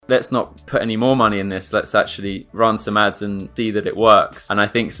let's not put any more money in this. Let's actually run some ads and see that it works. And I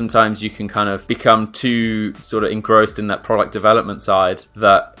think sometimes you can kind of become too sort of engrossed in that product development side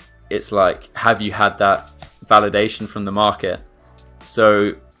that it's like, have you had that validation from the market?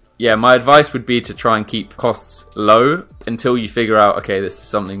 So yeah, my advice would be to try and keep costs low until you figure out, okay, this is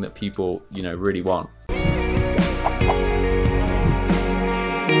something that people, really want.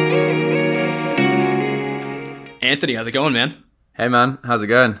 Anthony, how's it going, man? Hey man, how's it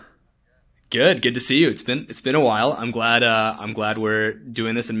going? Good to see you. It's been a while. I'm glad we're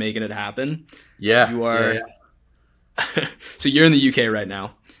doing this and making it happen. Yeah. You are. Yeah. So you're in the UK right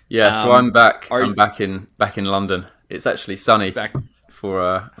now. Yeah, so I'm back. I'm back in London. It's actually sunny for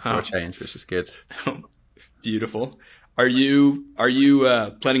a change, which is good. Beautiful. Are you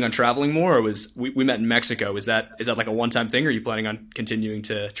planning on traveling more, or we met in Mexico? Is that like a one-time thing, or are you planning on continuing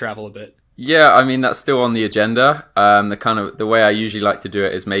to travel a bit? Yeah, I mean that's still on the agenda. The way I usually like to do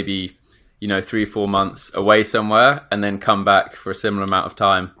it is maybe 3-4 months away somewhere and then come back for a similar amount of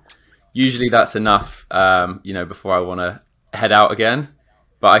time. Usually that's enough, before I want to head out again.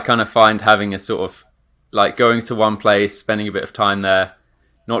 But I kind of find having a sort of like going to one place, spending a bit of time there,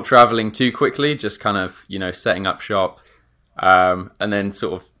 not traveling too quickly, just kind of, setting up shop, and then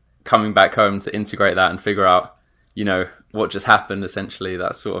sort of coming back home to integrate that and figure out, what just happened. Essentially,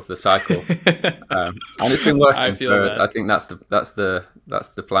 that's sort of the cycle. And it's been working. I think that's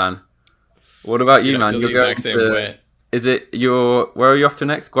the plan. What about you, man? You're going to, where are you off to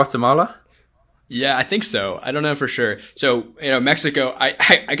next? Guatemala? Yeah, I think so. I don't know for sure. So, Mexico,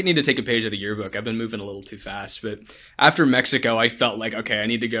 I need to take a page out of the yearbook. I've been moving a little too fast. But after Mexico, I felt like, okay, I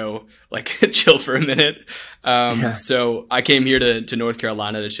need to go like chill for a minute. So I came here to North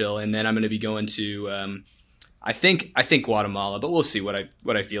Carolina to chill. And then I'm going to be going to, I think Guatemala, but we'll see what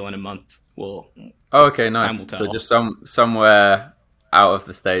I feel in a month. Okay, nice. So just somewhere out of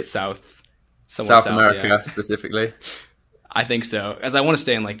the States. South America, yeah. Specifically. I think so, as I want to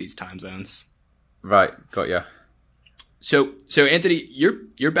stay in like these time zones. Right, got ya. So Anthony,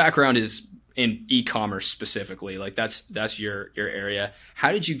 your background is in e-commerce specifically. Like that's your area.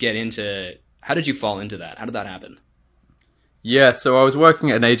 How did you fall into that? How did that happen? Yeah, so I was working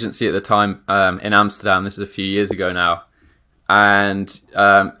at an agency at the time in Amsterdam. This is a few years ago now. And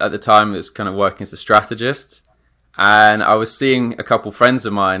at the time, I was kind of working as a strategist. And I was seeing a couple friends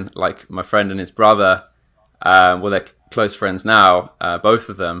of mine, like my friend and his brother. They're close friends now, both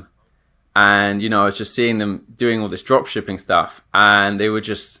of them. And, I was just seeing them doing all this drop shipping stuff. And they were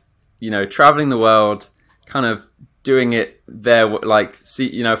just, traveling the world, kind of doing it there, like,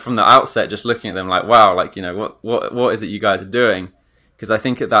 from the outset, just looking at them like, wow, like, what is it you guys are doing? Because I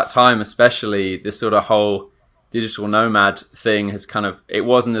think at that time, especially, this sort of whole digital nomad thing has it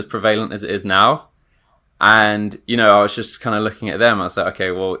wasn't as prevalent as it is now. And, I was just kind of looking at them. I was like,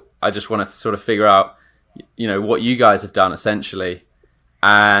 okay, well, I just want to sort of figure out, what you guys have done essentially.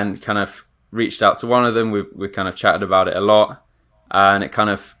 And kind of reached out to one of them. We kind of chatted about it a lot. And it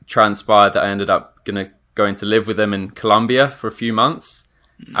kind of transpired that I ended up going to live with them in Colombia for a few months.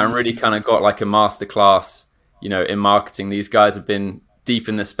 And really kind of got like a masterclass, in marketing. These guys have been deep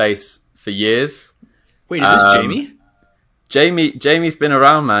in the space for years. Wait, is this Jamie? Jamie's been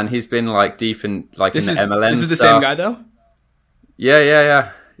around, man. He's been like deep in like in the MLM. This is the stuff. same guy though?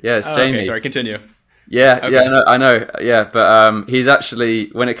 Yeah. It's Jamie. Okay, sorry, continue. Yeah, okay. Yeah, I know. Yeah, but he's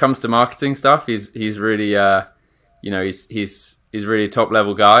actually, when it comes to marketing stuff, he's really, he's really a top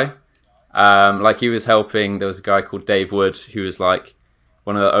level guy. Like he was helping. There was a guy called Dave Wood who was like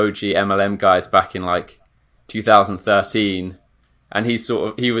one of the OG MLM guys back in like 2013, and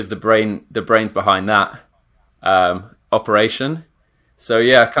he was the brains behind that operation. So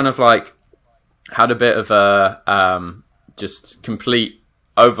yeah, kind of like had a bit of a just complete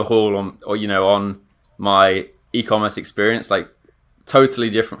overhaul on my e-commerce experience, like totally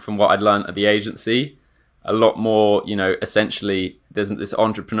different from what I'd learned at the agency. A lot more, essentially there's this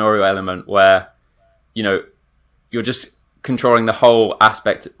entrepreneurial element where, you're just controlling the whole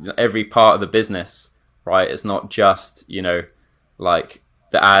aspect, every part of the business, right? It's not just, like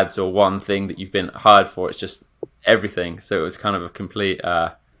the ads or one thing that you've been hired for. It's just everything. So it was kind of a complete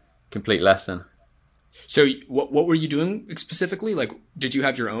lesson. So what were you doing specifically? Like, did you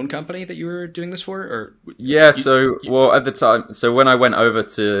have your own company that you were doing this for? Or yeah, at the time, so when I went over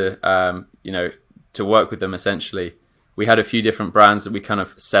to, to work with them, essentially, we had a few different brands that we kind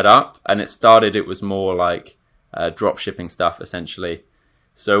of set up, and it was more like drop shipping stuff, essentially.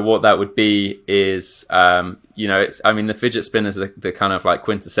 So what that would be is, the fidget spinners are the kind of like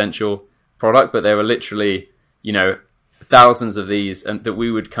quintessential product, but there were literally, thousands of these, and that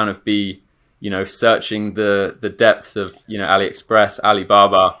we would kind of be, searching the depths of, AliExpress,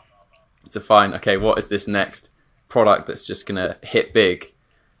 Alibaba to find, okay, what is this next product that's just going to hit big?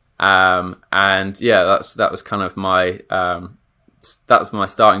 And yeah, that was kind of my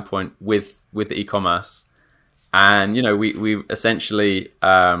starting point with the e-commerce. And, we essentially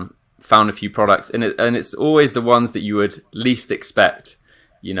found a few products, and it's always the ones that you would least expect.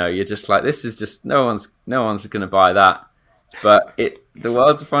 You're just like, this is just, no one's going to buy that. But the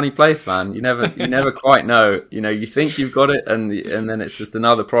world's a funny place, man. You never quite know. You think you've got it, and then it's just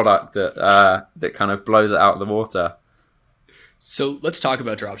another product that kind of blows it out of the water. So let's talk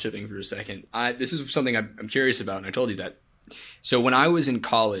about dropshipping for a second. This is something I'm curious about, and I told you that. So when I was in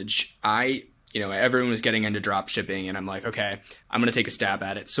college, everyone was getting into dropshipping, and I'm like, okay, I'm going to take a stab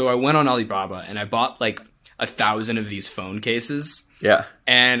at it. So I went on Alibaba and I bought like 1,000 of these phone cases. Yeah.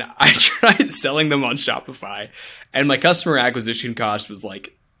 And I tried selling them on Shopify, and my customer acquisition cost was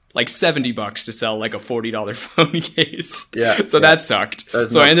like $70 to sell like a $40 phone case. Yeah. So that sucked.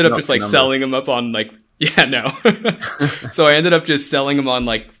 So I ended up just like selling them up on like, yeah, no. So I ended up just selling them on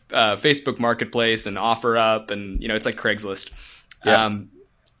like Facebook Marketplace and OfferUp, and it's like Craigslist. Yeah.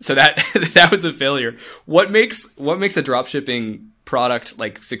 So that was a failure. What makes a dropshipping product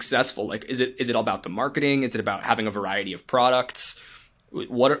like successful? Like, is it all about the marketing? Is it about having a variety of products?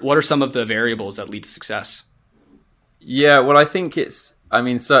 What are some of the variables that lead to success? Yeah, well, I think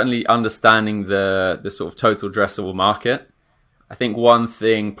certainly understanding the sort of total addressable market. I think one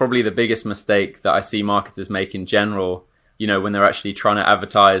thing, probably the biggest mistake that I see marketers make in general, when they're actually trying to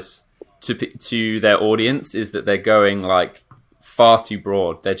advertise to their audience, is that they're going like far too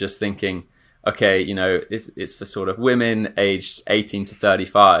broad. They're just thinking, okay, it's for sort of women aged 18 to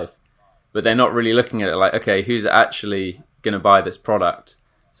 35, but they're not really looking at it like, okay, who's actually going to buy this product?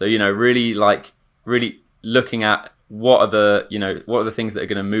 So, really looking at what are the things that are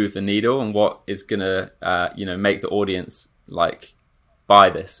going to move the needle, and what is going to, make the audience like buy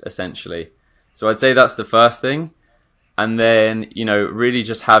this essentially. So I'd say that's the first thing. And then, really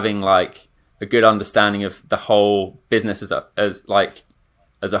just having like a good understanding of the whole business as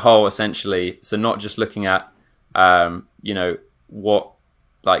a whole, essentially. So not just looking at, what,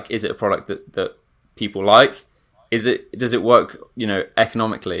 like, is it a product that people like? Does it work,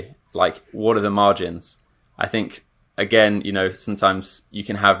 economically? Like, what are the margins? I think, again, sometimes you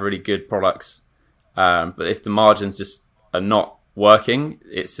can have really good products, but if the margins just are not working,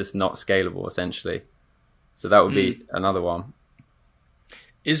 it's just not scalable, essentially. So that would be another one.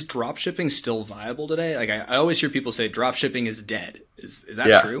 Is dropshipping still viable today? Like, I always hear people say dropshipping is dead. Is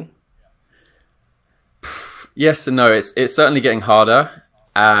that true? Yes and no. It's certainly getting harder,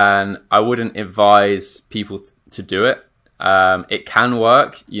 and I wouldn't advise people to do it. It can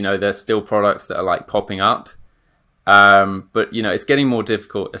work. There's still products that are like popping up, but it's getting more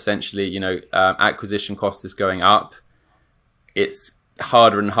difficult. Essentially, acquisition cost is going up. It's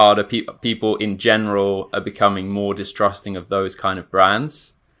harder and harder. People in general are becoming more distrusting of those kind of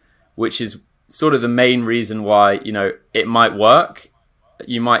brands, which is sort of the main reason why, it might work.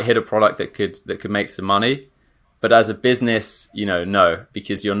 You might hit a product that could make some money, but as a business, no,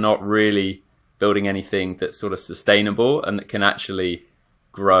 because you're not really building anything that's sort of sustainable and that can actually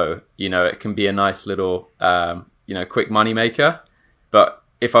grow. It can be a nice little, quick money maker. But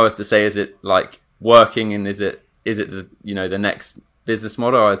if I was to say, is it like working, and is it the, the next business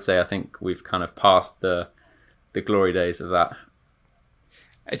model, I'd say I think we've kind of passed the glory days of that.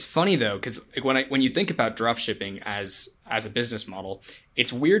 It's funny though, because when you think about dropshipping as a business model,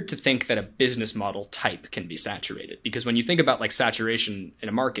 it's weird to think that a business model type can be saturated. Because when you think about like saturation in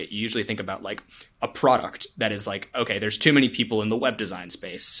a market, you usually think about like a product that is like, okay, there's too many people in the web design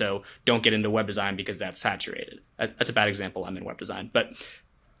space, so don't get into web design because that's saturated. That's a bad example. I'm in web design, but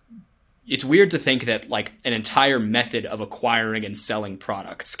it's weird to think that like an entire method of acquiring and selling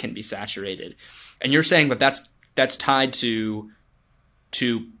products can be saturated. And you're saying that that's tied to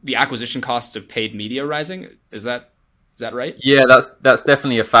the acquisition costs of paid media rising. Is that right? Yeah, that's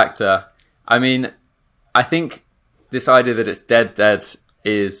definitely a factor. I mean, I think this idea that it's dead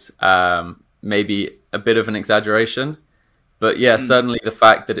is maybe a bit of an exaggeration. But yeah, certainly the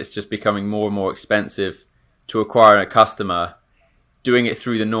fact that it's just becoming more and more expensive to acquire a customer, doing it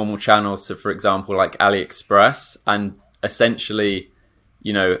through the normal channels. So for example, like AliExpress, and essentially,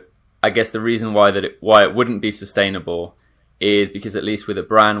 I guess the reason why it wouldn't be sustainable is because, at least with a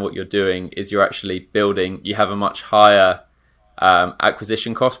brand, what you're doing is you're actually you have a much higher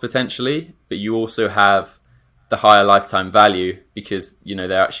acquisition cost potentially, but you also have the higher lifetime value because,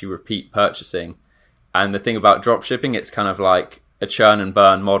 they're actually repeat purchasing. And the thing about drop shipping, it's kind of like a churn and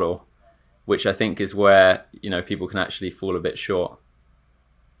burn model, which I think is where, people can actually fall a bit short.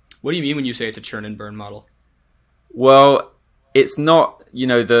 What do you mean when you say it's a churn and burn model? Well, it's not,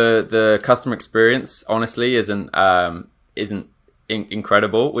 the customer experience honestly isn't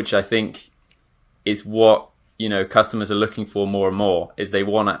incredible, which I think is what, customers are looking for more and more, is they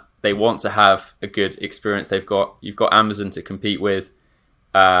want to have a good experience. You've got Amazon to compete with,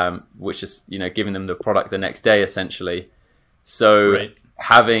 which is, giving them the product the next day essentially. So Right.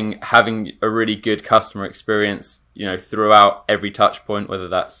 having a really good customer experience, throughout every touch point, whether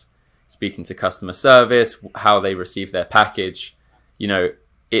that's speaking to customer service, how they receive their package,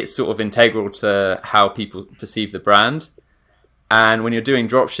 it's sort of integral to how people perceive the brand. And when you're doing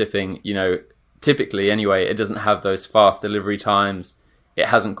drop shipping, typically anyway, it doesn't have those fast delivery times. It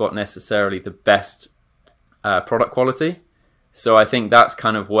hasn't got necessarily the best product quality. So I think that's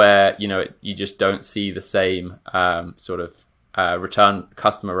kind of where, you just don't see the same sort of return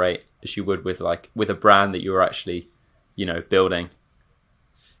customer rate as you would with a brand that you're actually, building.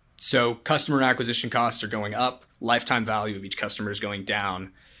 So customer acquisition costs are going up. Lifetime value of each customer is going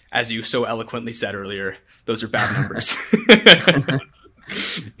down. As you so eloquently said earlier, those are bad numbers.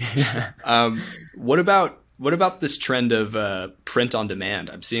 What about this trend of print on demand?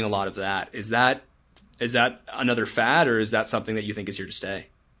 I'm seeing a lot of that. Is that another fad, or is that something that you think is here to stay?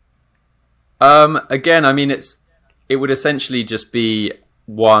 Again, I mean, it would essentially just be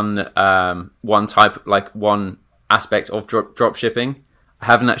one type, like one aspect of drop shipping. I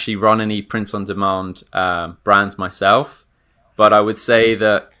haven't actually run any print on demand brands myself, but I would say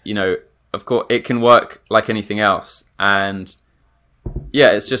that, of course, it can work like anything else. And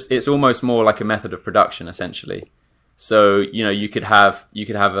yeah, it's almost more like a method of production essentially. So, you could have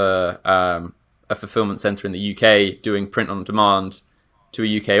a fulfillment center in the UK doing print on demand to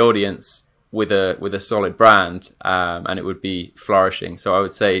a UK audience with a solid brand, and it would be flourishing. So I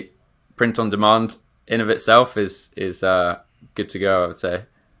would say print on demand in of itself is good to go, I would say.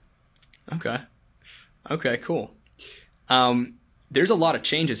 Okay, cool. There's a lot of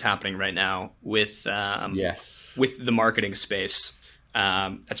changes happening right now with Yes. with the marketing space.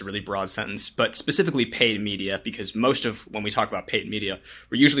 That's a really broad sentence, but specifically paid media, because most of when we talk about paid media,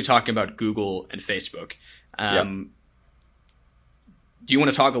 we're usually talking about Google and Facebook. Yep. Do you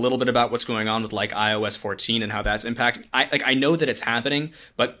want to talk a little bit about what's going on with like iOS 14 and how that's impacting? I know that it's happening,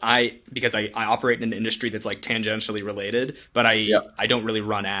 but because I operate in an industry that's like tangentially related, but I don't really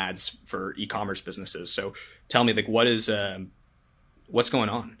run ads for e-commerce businesses. So tell me, like, what's going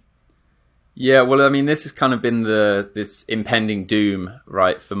on? Yeah, well, I mean, this has kind of been this impending doom,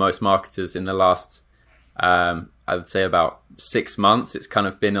 right, for most marketers in the last, I would say, about 6 months. It's kind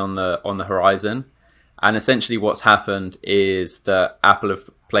of been on the horizon. And essentially what's happened is that Apple have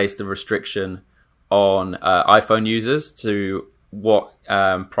placed a restriction on iPhone users to what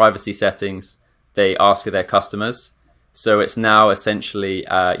privacy settings they ask of their customers. So it's now essentially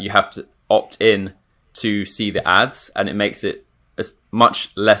you have to opt in to see the ads, and it makes it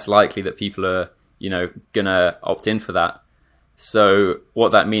much less likely that people are, gonna opt in for that. So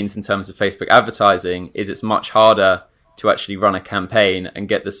what that means in terms of Facebook advertising is it's much harder to actually run a campaign and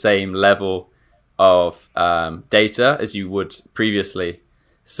get the same level of data as you would previously.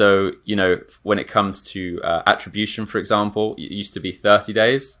 So, when it comes to attribution, for example, it used to be 30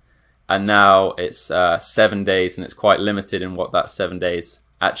 days, and now it's 7 days, and it's quite limited in what that 7 days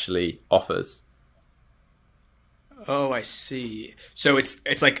actually offers. Oh, I see. So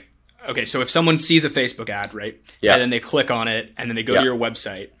it's like, okay, so if someone sees a Facebook ad, right? Yeah. And then they click on it, and then they go to your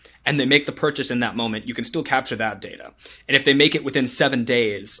website, and they make the purchase in that moment, you can still capture that data. And if they make it within 7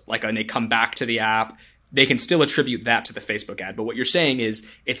 days, like, and they come back to the app, they can still attribute that to the Facebook ad. But what you're saying is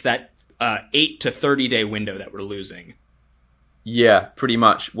it's that 8 to 30 day window that we're losing. Yeah, pretty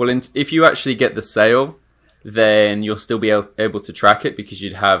much. Well, if you actually get the sale, then you'll still be able to track it because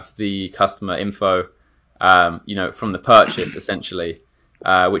you'd have the customer info, from the purchase essentially,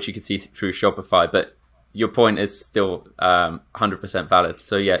 which you could see through Shopify. But your point is still 100% valid.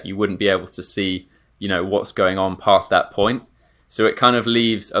 So yeah, you wouldn't be able to see, what's going on past that point. So it kind of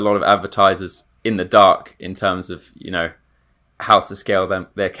leaves a lot of advertisers in the dark in terms of, how to scale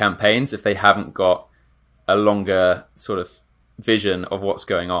their campaigns if they haven't got a longer sort of vision of what's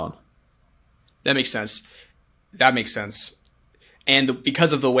going on. That makes sense. And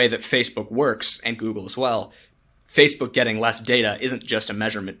because of the way that Facebook works, and Google as well, Facebook getting less data isn't just a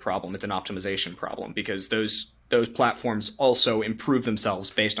measurement problem, it's an optimization problem, because those platforms also improve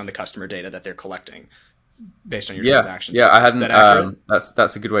themselves based on the customer data that they're collecting based on your transactions. Yeah, I hadn't. Is that accurate?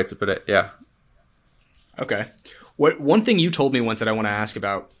 That's a good way to put it. Yeah. Okay. One thing you told me once that I want to ask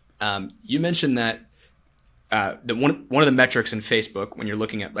about, you mentioned that one of the metrics in Facebook when you're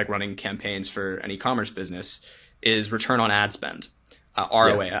looking at like running campaigns for an e-commerce business is return on ad spend.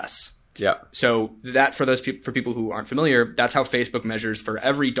 ROAS. Yeah. So that for for people who aren't familiar, that's how Facebook measures for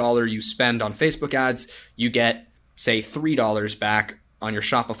every dollar you spend on Facebook ads, you get, say, $3 back on your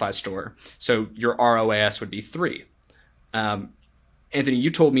Shopify store. So your ROAS would be 3. Anthony,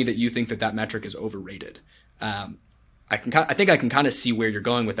 you told me that you think that metric is overrated. I think I can kind of see where you're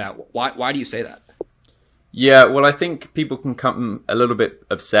going with that. Why do you say that? Yeah, well, I think people can come a little bit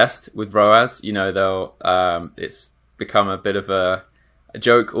obsessed with ROAS. They'll it's become a bit of a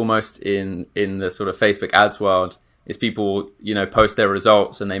joke almost in the sort of Facebook ads world. Is people post their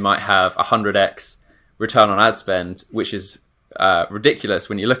results and they might have 100x return on ad spend, which is ridiculous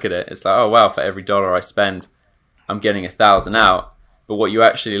when you look at it. It's like, oh wow, for every dollar I spend, I'm getting 1,000 out. But what you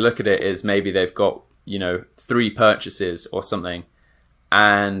actually look at it is maybe they've got 3 purchases or something.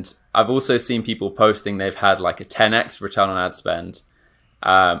 And I've also seen people posting they've had like a 10x return on ad spend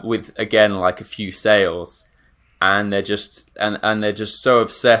with, again, like a few sales. And they're just they're just so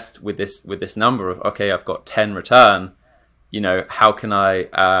obsessed with this number of, okay, I've got 10 return. How can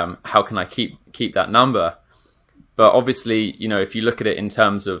I keep that number? But obviously, if you look at it in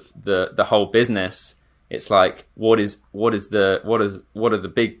terms of the whole business, it's like what are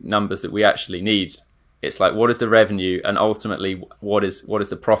the big numbers that we actually need? It's like, what is the revenue, and ultimately what is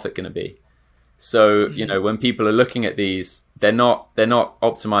the profit going to be? So when people are looking at these, they're not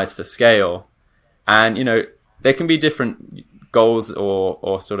optimized for scale, and there can be different goals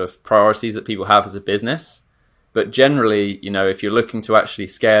or sort of priorities that people have as a business, but generally, if you're looking to actually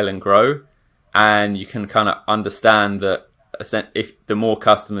scale and grow, and you can kind of understand that if the more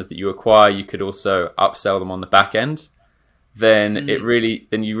customers that you acquire, you could also upsell them on the back end, then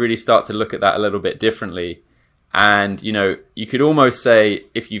you really start to look at that a little bit differently. And you could almost say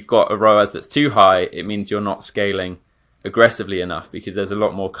if you've got a ROAS that's too high, it means you're not scaling aggressively enough, because there's a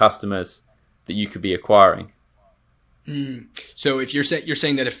lot more customers that you could be acquiring. So if you're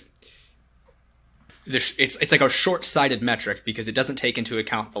saying that if it's like a short-sighted metric, because it doesn't take into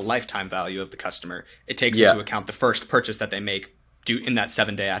account the lifetime value of the customer, it takes into account the first purchase that they make in that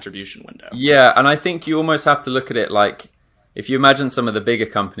 7-day attribution window. Yeah, and I think you almost have to look at it like, if you imagine some of the bigger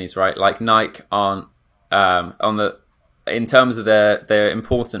companies, right, like Nike in terms of their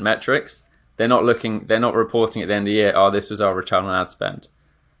important metrics, they're not reporting at the end of the year, oh, this was our return on ad spend.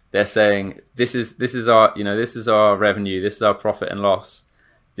 They're saying this is our revenue, this is our profit and loss,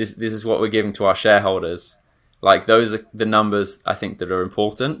 this is what we're giving to our shareholders. Like, those are the numbers I think that are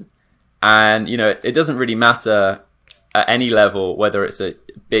important. And it doesn't really matter at any level whether it's a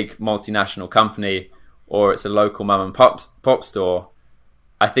big multinational company or it's a local mum and pop store.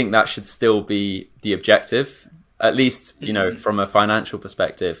 I think that should still be the objective, at least from a financial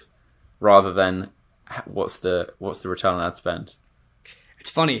perspective, rather than what's the return on ad spend. It's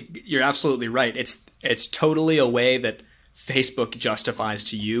funny. You're absolutely right. It's totally a way that Facebook justifies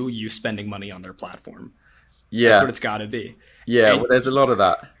to you spending money on their platform. Yeah, that's what it's got to be. Yeah, well, there's a lot of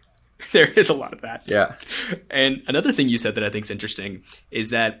that. There is a lot of that. Yeah. And another thing you said that I think is interesting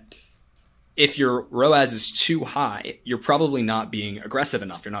is that if your ROAS is too high, you're probably not being aggressive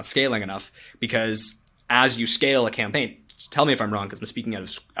enough. You're not scaling enough, because as you scale a campaign, tell me if I'm wrong, because I'm speaking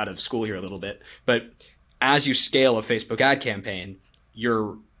out of school here a little bit, but as you scale a Facebook ad campaign,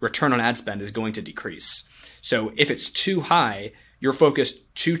 your return on ad spend is going to decrease. So if it's too high, you're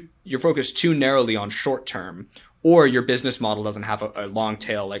focused too narrowly on short term, or your business model doesn't have a long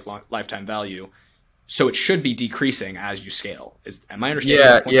tail, like lifetime value. So it should be decreasing as you scale. Am I understanding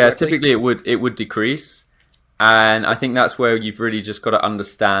that point correctly? Typically it would decrease. And I think that's where you've really just got to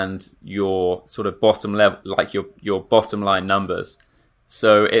understand your sort of bottom level, like your bottom line numbers.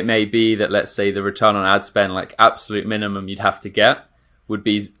 So it may be that, let's say, the return on ad spend, like absolute minimum you'd have to get would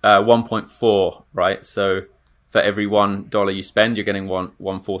be 1.4, right? So for every $1 you spend, you're getting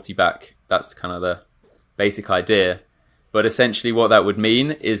 140 back. That's kind of the basic idea. But essentially what that would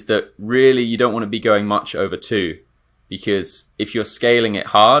mean is that really you don't want to be going much over 2, because if you're scaling it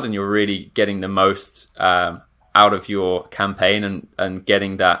hard and you're really getting the most out of your campaign and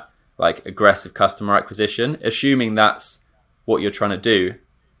getting that like aggressive customer acquisition, assuming that's what you're trying to do,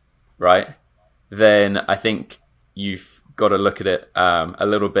 right, then I think you've got to look at it a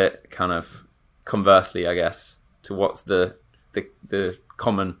little bit kind of conversely, I guess, to what's the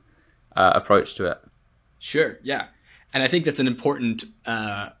common approach to it. Sure, yeah. And I think that's an important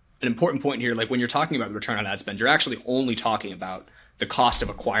point here. Like, when you're talking about return on ad spend, you're actually only talking about the cost of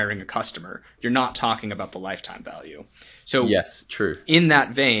acquiring a customer. You're not talking about the lifetime value. So yes, true. In that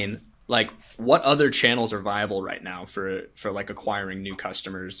vein, like, what other channels are viable right now for like acquiring new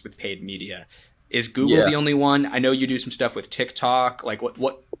customers with paid media? Is Google the only one? I know you do some stuff with TikTok. Like,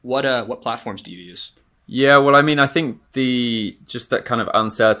 what platforms do you use? Yeah, well, I mean, I think just that kind of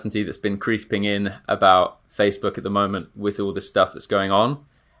uncertainty that's been creeping in about Facebook at the moment with all the stuff that's going on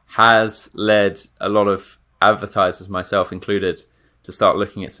has led a lot of advertisers, myself included, to start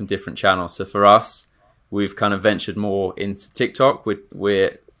looking at some different channels. So for us, we've kind of ventured more into TikTok.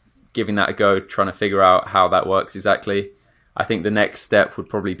 We're giving that a go, trying to figure out how that works exactly. I think the next step would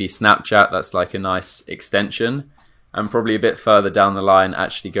probably be Snapchat. That's like a nice extension. And probably a bit further down the line,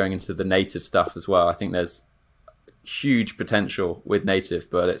 actually going into the native stuff as well. I think there's huge potential with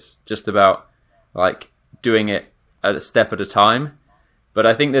native, but it's just about like doing it at a step at a time. But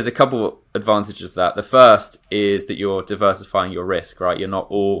I think there's a couple advantages of that. The first is that you're diversifying your risk, right? You're not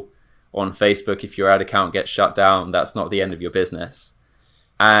all on Facebook. If your ad account gets shut down, that's not the end of your business.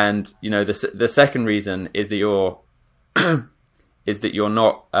 And you know, the second reason is that you're you're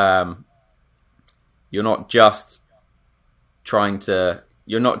not just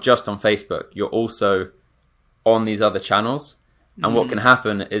you're not just on Facebook, you're also on these other channels. And what can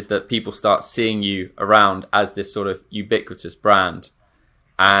happen is that people start seeing you around as this sort of ubiquitous brand.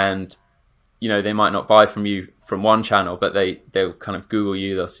 And, you know, they might not buy from you from one channel, but they'll kind of Google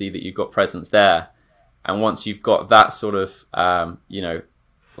you, they'll see that you've got presence there. And once you've got that sort of, you know,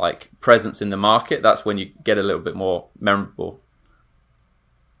 like presence in the market, that's when you get a little bit more memorable.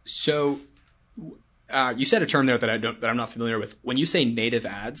 So you said a term there that I'm not familiar with. When you say native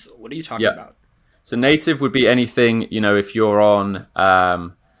ads, what are you talking about? So native would be anything, you know, if you're on,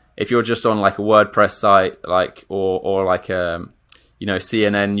 if you're just on like a WordPress site, like, or like, you know,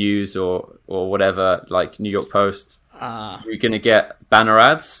 CNN News or whatever, like New York Post, you're going to get banner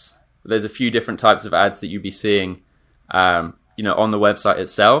ads. There's a few different types of ads that you'd be seeing, you know, on the website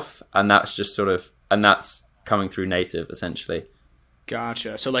itself. And that's just and that's coming through native essentially.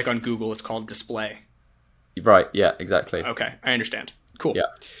 Gotcha. So like on Google, it's called display. Right. Yeah, exactly. Okay. I understand. Cool. Yeah.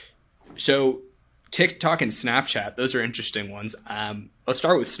 So TikTok and Snapchat, those are interesting ones. Let's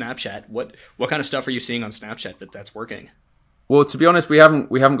start with Snapchat. What kind of stuff are you seeing on Snapchat that's working? Well, to be honest, we haven't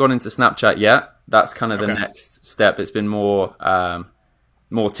gone into Snapchat yet. That's kind of the next step. It's been more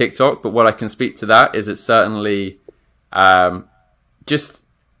TikTok, but what I can speak to that is it's certainly just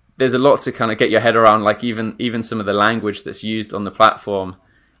there's a lot to kind of get your head around. Like even some of the language that's used on the platform.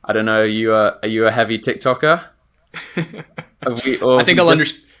 I don't know. Are you a heavy TikToker? I think I'll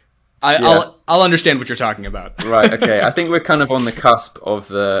understand what you're talking about. Right. Okay. I think we're kind of on the cusp of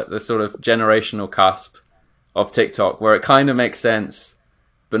the sort of generational cusp of TikTok, where it kind of makes sense,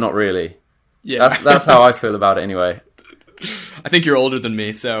 but not really. Yeah. That's how I feel about it anyway. I think you're older than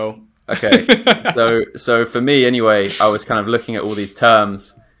me, so. Okay. So for me anyway, I was kind of looking at all these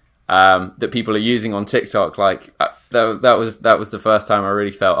terms that people are using on TikTok. Like that was the first time I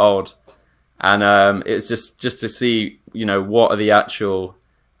really felt old. And it's just to see, you know, what are the actual,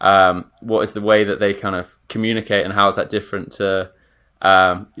 what is the way that they kind of communicate and how is that different to,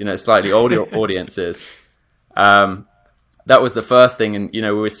 you know, slightly older audiences. That was the first thing. And, you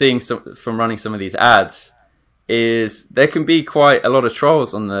know, we were seeing from running some of these ads is there can be quite a lot of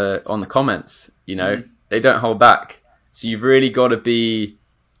trolls on the comments, you know, they don't hold back. So you've really got to be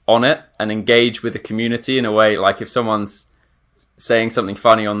on it and engage with the community in a way. Like if someone's saying something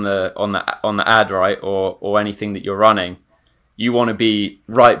funny on the ad, right, or anything that you're running, you want to be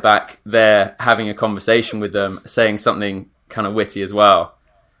right back there having a conversation with them, saying something kind of witty as well.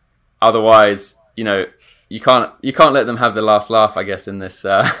 Otherwise, you know, you can't let them have the last laugh, I guess, in this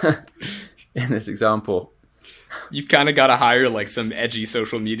in this example. You've kind of got to hire like some edgy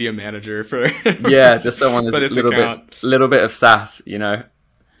social media manager for yeah, just someone that's a little bit of sass, you know.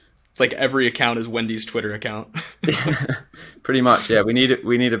 It's like every account is Wendy's Twitter account. Pretty much, yeah. We need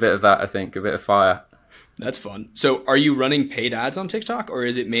a bit of that, I think, a bit of fire. That's fun. So are you running paid ads on TikTok, or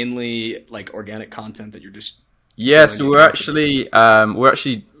is it mainly like organic content that you're just... Yeah, so we're actually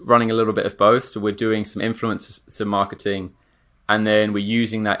running a little bit of both. So we're doing some influencer marketing, and then we're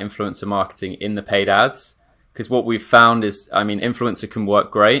using that influencer marketing in the paid ads. Because what we've found is, I mean, influencer can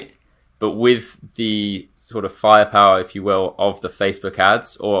work great, but with the sort of firepower, if you will, of the Facebook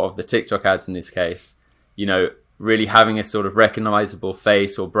ads or of the TikTok ads in this case, you know, really having a sort of recognizable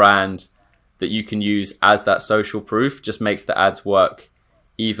face or brand that you can use as that social proof just makes the ads work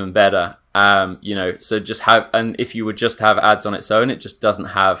even better. You know, so and if you would just have ads on its own, it just doesn't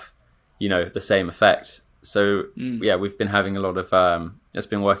have, you know, the same effect. So yeah, we've been having a lot of, it's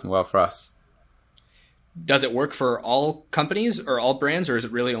been working well for us. Does it work for all companies or all brands, or is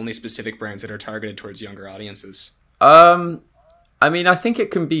it really only specific brands that are targeted towards younger audiences? I mean, I think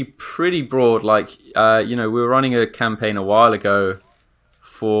it can be pretty broad. Like, you know, we were running a campaign a while ago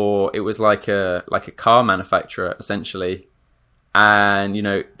it was like a car manufacturer essentially. And, you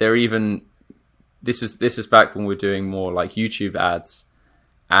know, they're even this was back when we were doing more like YouTube ads.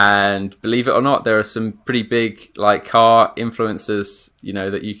 And believe it or not, there are some pretty big like car influencers,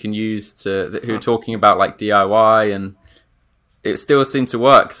 that you can use who are talking about like DIY, and it still seemed to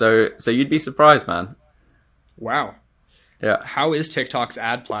work. So you'd be surprised, man. Wow. Yeah. How is TikTok's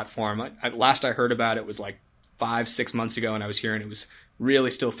ad platform? Last I heard about it was like 5-6 months ago, and I was hearing it was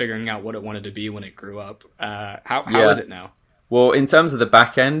really still figuring out what it wanted to be when it grew up. How is it now? Well, in terms of the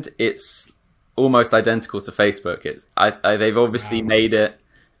back end, it's almost identical to Facebook. They've obviously made it,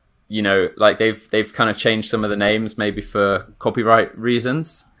 like they've kind of changed some of the names, maybe for copyright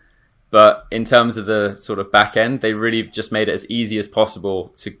reasons. But in terms of the sort of back end, they really just made it as easy as possible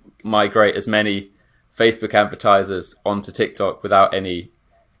to migrate as many Facebook advertisers onto TikTok without any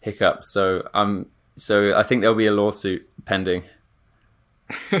hiccups. So I think there'll be a lawsuit pending.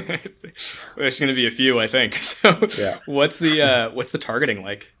 There's going to be a few, I think. So yeah. What's the targeting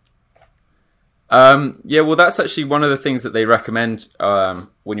like? Well, that's actually one of the things that they recommend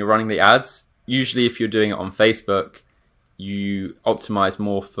when you're running the ads. Usually, if you're doing it on Facebook, you optimize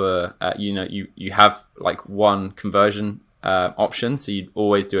more for you have like one conversion option, so you'd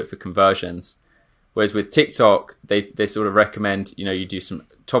always do it for conversions. Whereas with TikTok, they sort of recommend you do some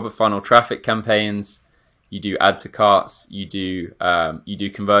top of funnel traffic campaigns, you do add to carts, you do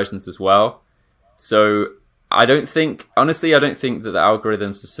conversions as well. So honestly, I don't think that the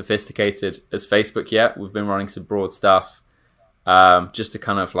algorithms are sophisticated as Facebook yet. We've been running some broad stuff just to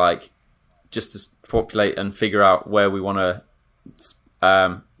kind of just to populate and figure out where we want to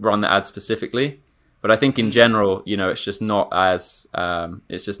run the ad specifically. But I think in general, it's just not as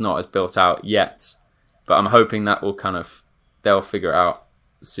built out yet. But I'm hoping that they'll figure it out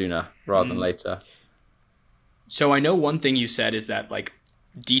sooner rather than later. So I know one thing you said is that like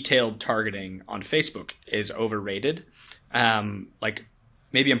detailed targeting on Facebook is overrated.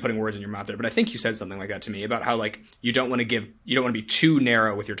 Maybe I'm putting words in your mouth there, but I think you said something like that to me about how like you don't want to be too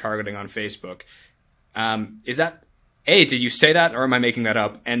narrow with your targeting on Facebook. Is that A, did you say that, or am I making that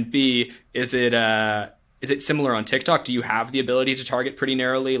up? And B, is it similar on TikTok? Do you have the ability to target pretty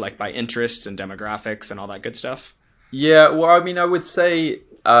narrowly, like by interests and demographics and all that good stuff? Yeah, well, I mean, I would say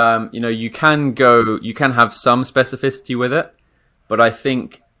you can have some specificity with it, but I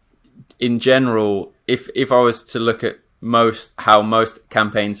think in general, if I was to look at how most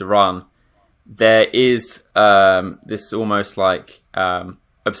campaigns are run, there is this almost like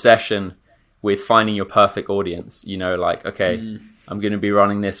obsession with finding your perfect audience. I'm going to be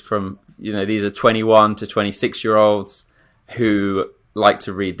running this from these are 21 to 26-year-olds who like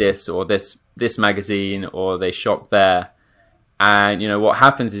to read this or this magazine, or they shop there. And what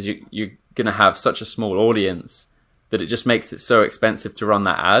happens is you're going to have such a small audience that it just makes it so expensive to run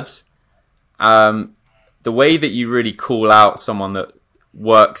that ad. The way that you really call out someone that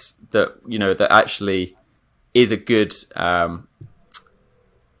works, that actually is a good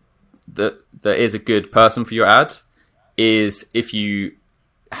that is a good person for your ad, is if you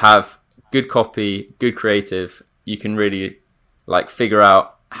have good copy, good creative, you can really figure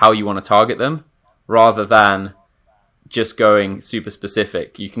out how you want to target them rather than just going super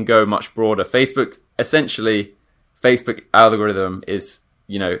specific. You can go much broader. Facebook algorithm is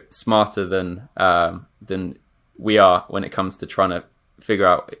smarter than we are when it comes to trying to figure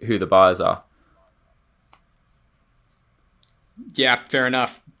out who the buyers are. Yeah, fair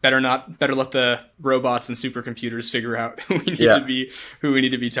enough. Better let the robots and supercomputers figure out who we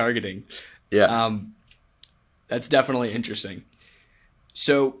need to be targeting. Yeah. That's definitely interesting.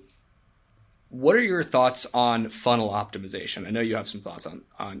 So what are your thoughts on funnel optimization? I know you have some thoughts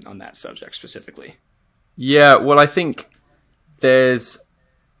on that subject specifically. Yeah, well, I think there's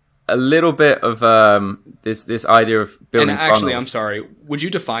a little bit of this idea of building funnels. And actually, I'm sorry, would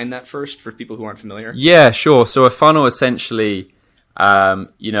you define that first for people who aren't familiar? Yeah, sure. So a funnel essentially, a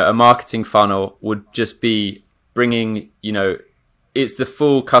marketing funnel would just be bringing, it's the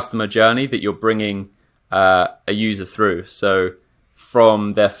full customer journey that you're bringing a user through. So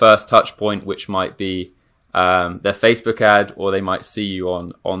from their first touch point, which might be their Facebook ad, or they might see you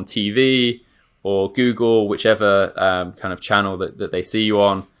on TV or Google, whichever kind of channel that they see you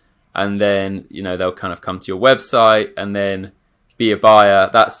on. And then, they'll kind of come to your website and then be a buyer.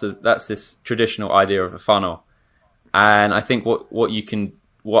 That's this traditional idea of a funnel. And I think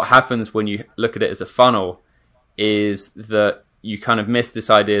what happens when you look at it as a funnel is that you kind of miss this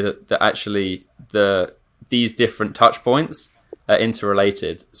idea that actually these different touch points are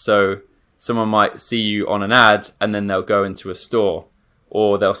interrelated. So someone might see you on an ad and then they'll go into a store,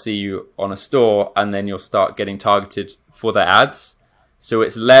 or they'll see you on a store and then you'll start getting targeted for their ads. So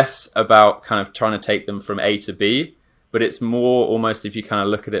it's less about kind of trying to take them from A to B, but it's more almost, if you kind of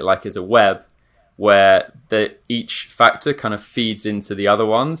look at it like as a web, where each factor kind of feeds into the other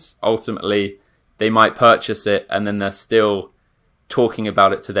ones. Ultimately, they might purchase it and then they're still talking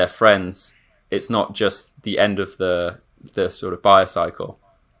about it to their friends. It's not just the end of the sort of buyer cycle.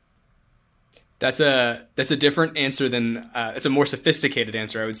 That's a different answer than it's a more sophisticated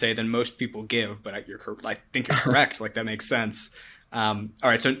answer, I would say, than most people give. But I think you're correct. Like, that makes sense. All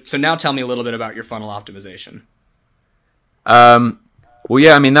right, so now tell me a little bit about your funnel optimization. Well,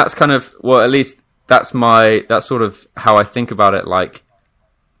 yeah, I mean, that's kind of, well, at least that's sort of how I think about it. Like,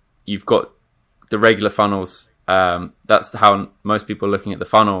 you've got the regular funnels. That's how most people are looking at the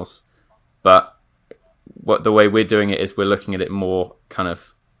funnels. But the way we're doing it is we're looking at it more kind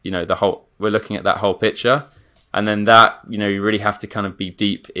of, we're looking at that whole picture. And then that, you really have to kind of be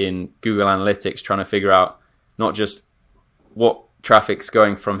deep in Google Analytics, trying to figure out not just what traffic's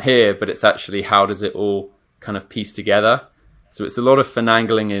going from here, but it's actually how does it all kind of piece together. So it's a lot of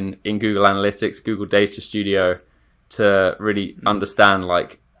finagling in Google Analytics, Google Data Studio, to really understand,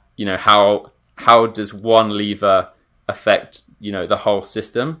 like, how does one lever affect, the whole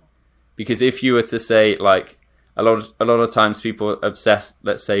system? Because if you were to say, like, a lot of times people are obsessed,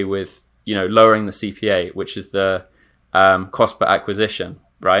 let's say, with, lowering the CPA, which is the cost per acquisition,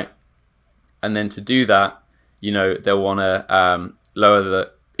 right? And then to do that, they'll want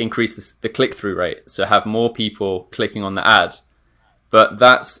to increase the click-through rate, so have more people clicking on the ad. But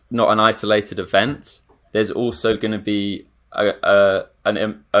that's not an isolated event. There's also going to be an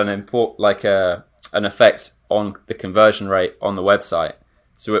effect on the conversion rate on the website.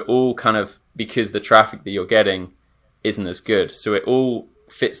 So it all kind of, because the traffic that you're getting isn't as good, so it all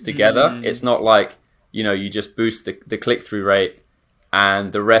fits together. It's not like, you just boost the click-through rate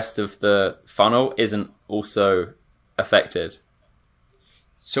and the rest of the funnel isn't also affected.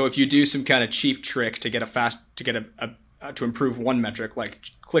 So if you do some kind of cheap trick to get to improve one metric like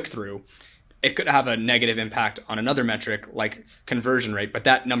click-through, it could have a negative impact on another metric like conversion rate. But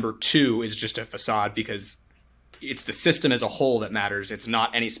that number 2 is just a facade, because it's the system as a whole that matters. It's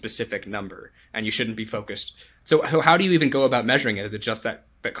not any specific number, and you shouldn't be focused. So how do you even go about measuring it? Is it just that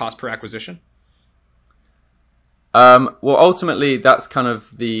cost per acquisition? Well, ultimately, that's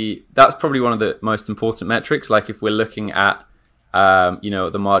probably one of the most important metrics. Like, if we're looking at,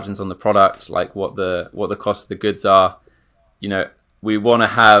 the margins on the product, like what the cost of the goods are, we want to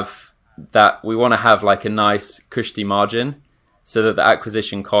have like a nice cushy margin, so that the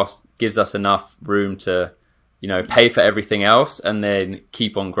acquisition cost gives us enough room to, pay for everything else and then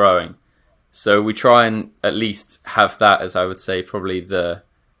keep on growing. So we try and at least have that as, I would say, probably the,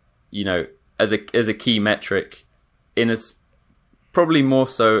 as a key metric. Probably more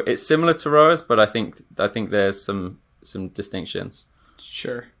so, it's similar to ROAS, but I think there's some distinctions.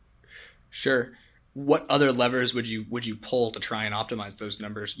 Sure. What other levers would you pull to try and optimize those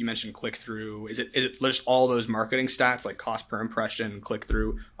numbers? You mentioned click through. Is it just all those marketing stats like cost per impression, click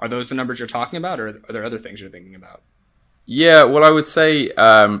through? Are those the numbers you're talking about, or are there other things you're thinking about? Yeah, well, I would say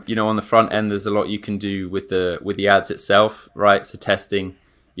on the front end, there's a lot you can do with the ads itself, right? So testing,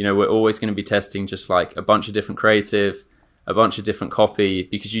 we're always going to be testing just like a bunch of different creative, a bunch of different copy,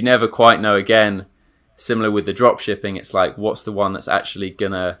 because you never quite know. Again, similar with the drop shipping, it's like, what's the one that's actually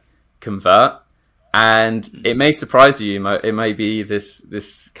gonna convert? And it may surprise you. It may be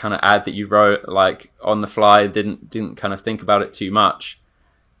this kind of ad that you wrote like on the fly, didn't kind of think about it too much.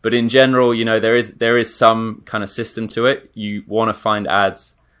 But in general, there is some kind of system to it. You want to find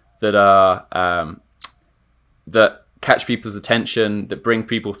ads that are that catch people's attention, that bring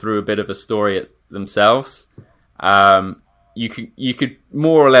people through a bit of a story themselves. You could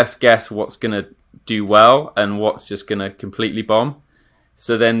more or less guess what's going to do well and what's just going to completely bomb.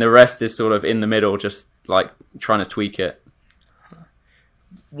 So then the rest is sort of in the middle, just like trying to tweak it.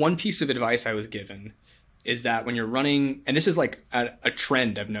 One piece of advice I was given is that when you're running, and this is like a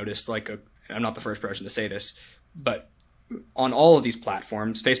trend I've noticed, I'm not the first person to say this, but on all of these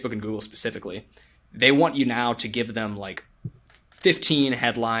platforms, Facebook and Google specifically, they want you now to give them like 15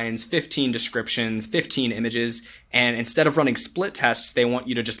 headlines, 15 descriptions, 15 images, and instead of running split tests, they want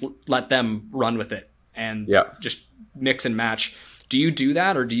you to just let them run with it and just mix and match. Do you do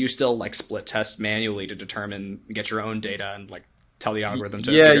that, or do you still like split test manually to get your own data and like tell the algorithm to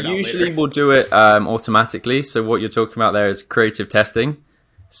figure it out usually later? We'll do it automatically. So what you're talking about there is creative testing.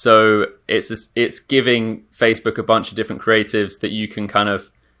 So it's giving Facebook a bunch of different creatives that you can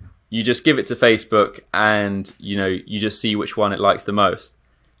you just give it to Facebook and you just see which one it likes the most.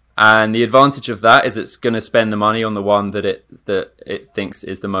 And the advantage of that is it's going to spend the money on the one that it thinks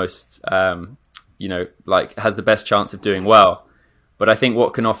is the most has the best chance of doing well. But I think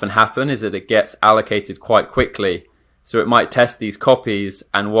what can often happen is that it gets allocated quite quickly So it might test these copies,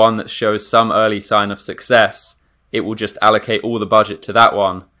 and one that shows some early sign of success, it will just allocate all the budget to that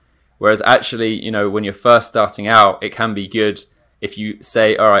one. Whereas actually, when you're first starting out, it can be good if you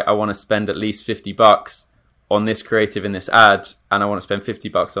say, all right, I want to spend at least $50 on this creative in this ad, and I want to spend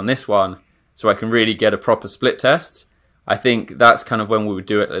 $50 on this one, so I can really get a proper split test. I think that's kind of when we would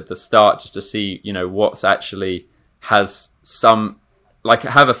do it at the start, just to see, what's actually has some, like,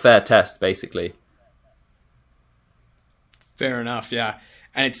 have a fair test, basically. Fair enough, yeah.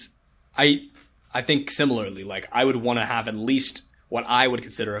 And I think similarly, like, I would want to have at least what I would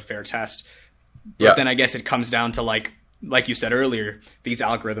consider a fair test. But then I guess it comes down to, like you said earlier, these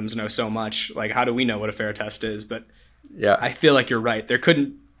algorithms know so much. Like, how do we know what a fair test is? But yeah, I feel like you're right. There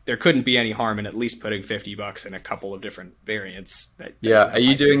couldn't be any harm in at least putting $50 in a couple of different variants. Are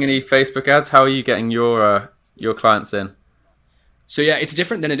you doing any Facebook ads? How are you getting your clients in? So yeah, it's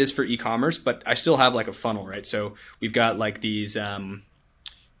different than it is for e-commerce, but I still have like a funnel, right? So we've got like these, the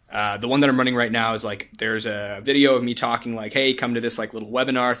one that I'm running right now is like, there's a video of me talking like, hey, come to this like little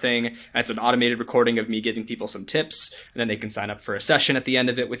webinar thing. And it's an automated recording of me giving people some tips, and then they can sign up for a session at the end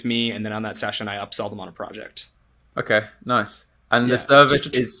of it with me. And then on that session, I upsell them on a project. Okay, nice. And the service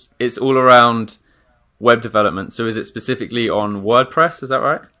is all around web development. So is it specifically on WordPress? Is that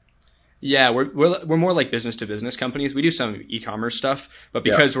right? Yeah, we're more like business to business companies. We do some e-commerce stuff, but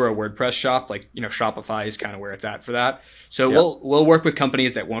because we're a WordPress shop, like, Shopify is kind of where it's at for that. So we'll work with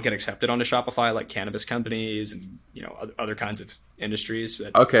companies that won't get accepted onto Shopify, like cannabis companies and other kinds of industries.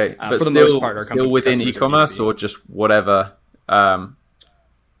 But, okay, but for the most part, our still within e-commerce, or just whatever,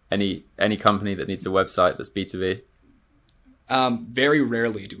 any company that needs a website that's B2B. Very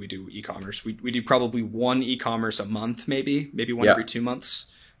rarely do we do e-commerce. We do probably one e-commerce a month, maybe one every 2 months.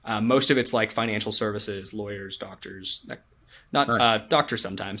 Most of it's like financial services, lawyers, doctors, not doctors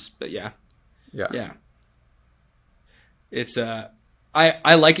sometimes, but yeah. It's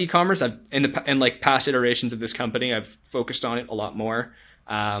I like e-commerce. I've in like past iterations of this company, I've focused on it a lot more.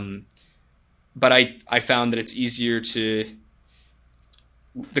 But I found that it's easier to,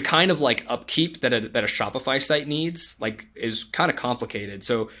 the kind of like upkeep that a Shopify site needs like is kind of complicated.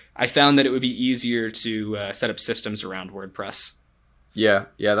 So I found that it would be easier to set up systems around WordPress. Yeah,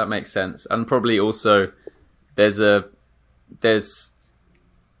 that makes sense. And probably also it's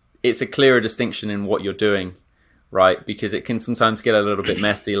a clearer distinction in what you're doing, right? Because it can sometimes get a little bit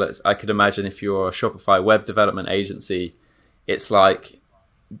messy. I could imagine if you're a Shopify web development agency, it's like,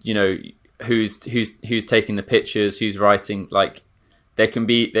 who's taking the pictures, who's writing, like there can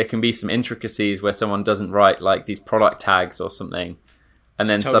be some intricacies where someone doesn't write like these product tags or something, and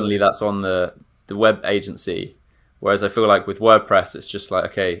then suddenly that's on the web agency. Whereas I feel like with WordPress, it's just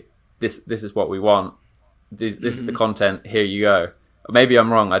like, okay, this is what we want. This is the content. Here you go. Or maybe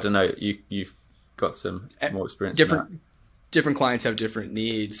I'm wrong. I don't know. You've got some more experience. Different clients have different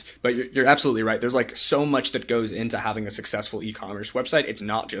needs, but you're absolutely right. There's like so much that goes into having a successful e-commerce website. It's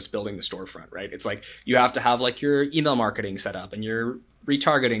not just building the storefront, right? It's like you have to have like your email marketing set up, and your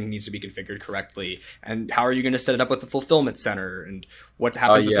retargeting needs to be configured correctly. And how are you going to set it up with the fulfillment center? And what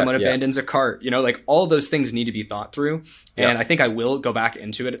happens if someone abandons a cart? Like all of those things need to be thought through. And I think I will go back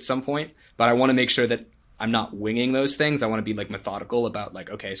into it at some point, but I want to make sure that I'm not winging those things. I want to be like methodical about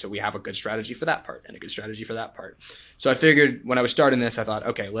like, okay, so we have a good strategy for that part and a good strategy for that part. So I figured when I was starting this, I thought,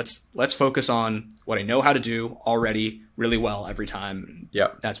 okay, let's focus on what I know how to do already really well every time. Yeah.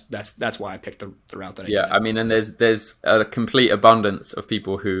 That's why I picked the route that I did. Yeah, I mean, and there's a complete abundance of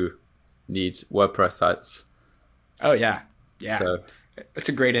people who need WordPress sites. Oh yeah. Yeah. So it's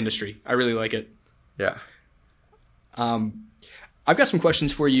a great industry. I really like it. Yeah. I've got some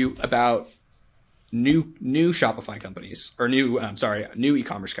questions for you about new Shopify companies, or new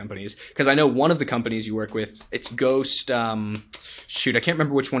e-commerce companies, because I know one of the companies you work with, it's Ghost. I can't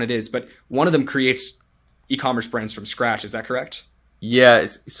remember which one it is, but one of them creates e-commerce brands from scratch. Is that correct? Yeah.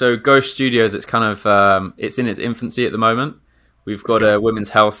 So Ghost Studios, it's kind of it's in its infancy at the moment. We've got a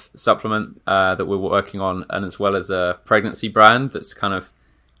women's health supplement that we're working on, and as well as a pregnancy brand that's kind of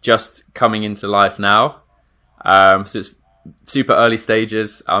just coming into life now. So it's super early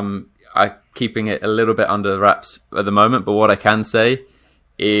stages. I'm keeping it a little bit under the wraps at the moment, but what I can say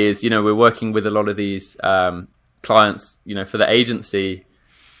is, we're working with a lot of these clients, for the agency,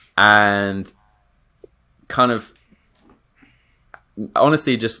 and kind of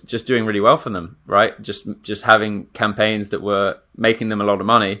honestly just doing really well for them, right? Just having campaigns that were making them a lot of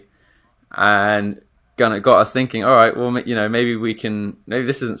money, and got us thinking, all right, well, maybe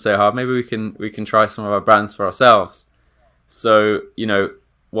this isn't so hard. Maybe we can try some of our brands for ourselves. So,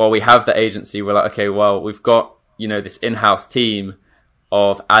 while we have the agency, we're like, okay, well, we've got, this in-house team.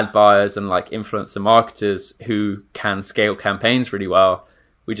 of ad buyers and like influencer marketers who can scale campaigns really well.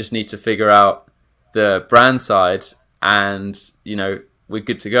 We just need to figure out the brand side, and we're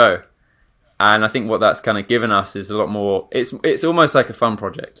good to go. And I think what that's kind of given us is a lot more. It's almost like a fun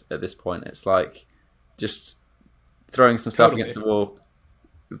project at this point. It's like just throwing some stuff against the wall.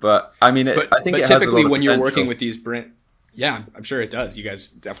 But I mean, I think it typically has a lot of when you're working potential. with these brand, yeah, I'm sure it does. You guys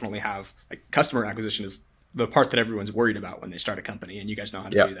definitely have, like, customer acquisition is the part that everyone's worried about when they start a company, and you guys know how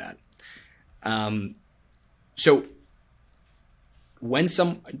to do that. So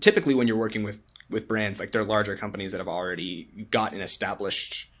typically when you're working with brands, like, they're larger companies that have already got an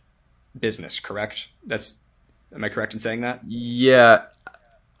established business, correct? Am I correct in saying that? Yeah,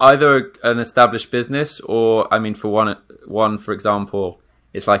 either an established business, or I mean, for one, for example,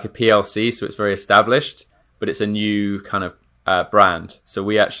 it's like a PLC, so it's very established, but it's a new kind of brand. So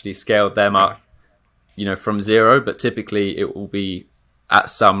we actually scaled them up, from zero, but typically it will be at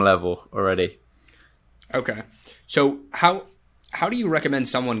some level already. Okay. So how do you recommend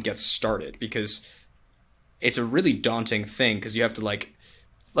someone gets started? Because it's a really daunting thing, because you have to, like,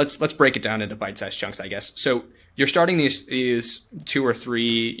 let's break it down into bite-sized chunks, I guess. So you're starting these 2 or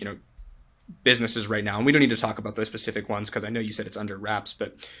 3, businesses right now, and we don't need to talk about those specific ones because I know you said it's under wraps,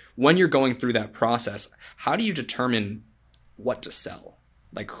 but when you're going through that process, how do you determine what to sell?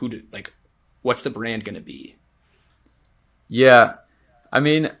 Like, what's the brand going to be? Yeah, I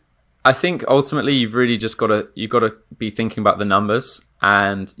mean, I think ultimately you've really just got to be thinking about the numbers,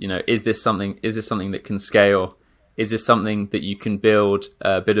 and is this something that can scale? Is this something that you can build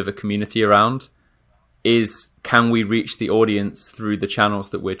a bit of a community around? Can we reach the audience through the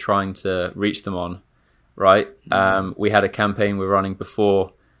channels that we're trying to reach them on, right? We had a campaign we're running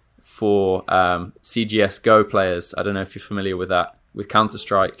before for CGS Go players. I don't know if you're familiar with that, with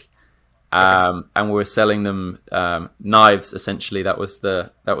Counter-Strike. And we were selling them knives. Essentially, that was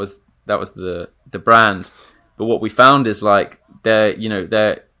the brand. But what we found is, like,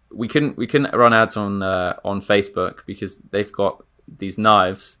 we couldn't run ads on Facebook because they've got these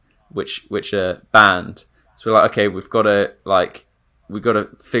knives which are banned. So we're like, okay, we've got to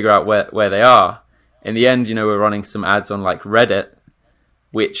figure out where they are. In the end, we're running some ads on, like, Reddit,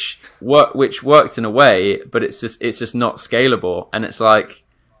 which worked in a way, but it's just not scalable. And it's like,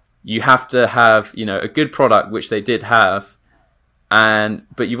 you have to have, a good product, which they did have,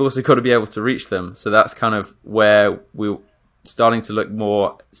 but you've also got to be able to reach them. So that's kind of where we're starting to look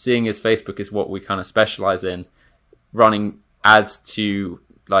more, seeing as Facebook is what we kind of specialize in, running ads to,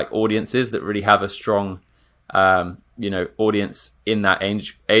 like, audiences that really have a strong, audience in that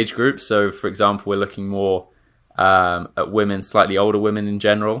age group. So, for example, we're looking more at women, slightly older women in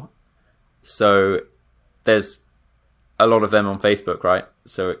general. So there's a lot of them on Facebook, right?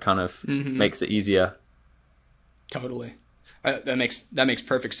 So it kind of makes it easier. Totally. That makes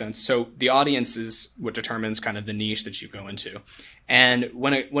perfect sense. So the audience is what determines kind of the niche that you go into. And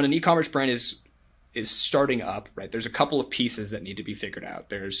when an e-commerce brand is starting up, right, there's a couple of pieces that need to be figured out.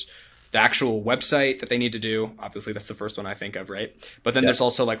 There's the actual website that they need to do. Obviously, that's the first one I think of, right? But then there's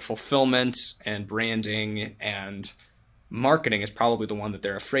also, like, fulfillment and branding, and marketing is probably the one that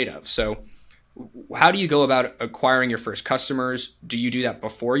they're afraid of. So how do you go about acquiring your first customers? Do you do that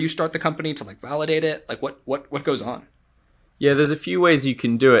before you start the company to, like, validate it? Like, what goes on? Yeah, there's a few ways you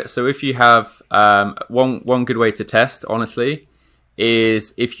can do it. So if you have one good way to test, honestly,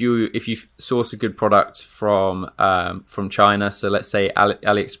 is if you source a good product from China. So let's say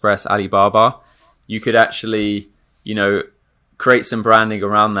AliExpress, Alibaba, you could actually create some branding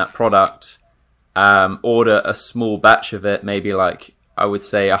around that product, order a small batch of it, maybe, like, I would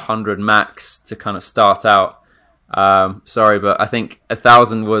say 100 max to kind of start out. Sorry, but I think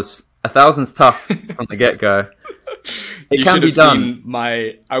 1,000's tough from the get-go. It can be done.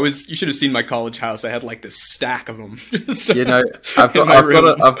 You should have seen my college house. I had, like, this stack of them. I've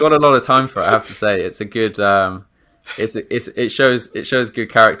got a lot of time for it. I have to say, it's a good. It shows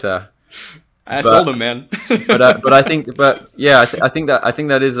good character. I sold them, man. I think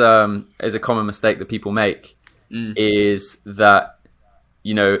that is a common mistake that people make. Is that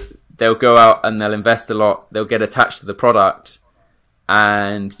they'll go out and they'll invest a lot. They'll get attached to the product.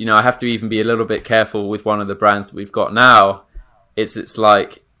 And, I have to even be a little bit careful with one of the brands that we've got now. It's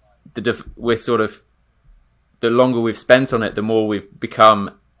like we're sort of, the longer we've spent on it, the more we've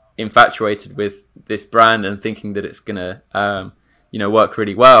become infatuated with this brand and thinking that it's going to, work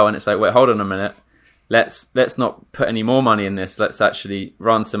really well. And it's like, wait, hold on a minute. Let's not put any more money in this. Let's actually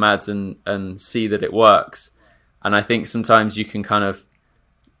run some ads and see that it works. And I think sometimes you can kind of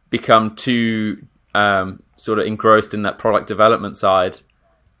become too sort of engrossed in that product development side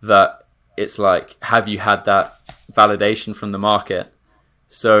that it's like, have you had that validation from the market?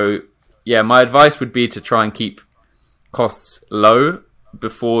 So yeah, my advice would be to try and keep costs low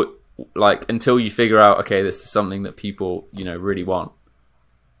before, like, until you figure out, okay, this is something that people, really want.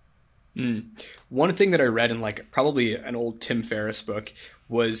 One thing that I read in like probably an old Tim Ferriss book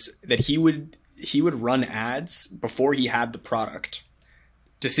was that he would run ads before he had the product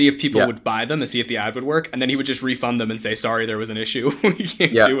to see if people would buy them and see if the ad would work, and then he would just refund them and say, sorry, there was an issue. We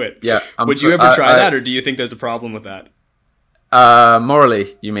can't do it. Yeah. Would you ever try that, or do you think there's a problem with that?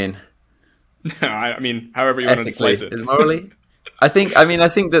 Morally, you mean? No, I mean, however you want to slice it. Morally? I think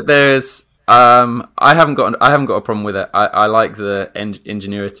that there's I haven't got a problem with it. I like the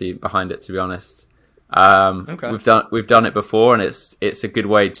ingenuity behind it, to be honest. Okay. We've done it before, and it's a good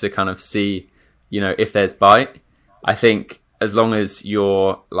way to kind of see, if there's bite. I think as long as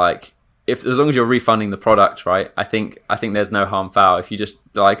you're refunding the product, right? I think there's no harm foul. If you just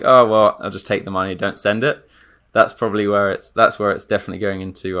like, oh well, I'll just take the money, don't send it. That's probably where it's definitely going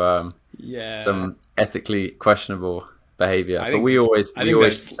into some ethically questionable behavior. But we always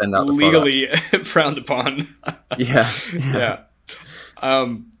send out the legally frowned upon. Yeah.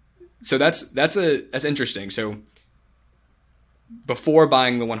 So that's interesting. So before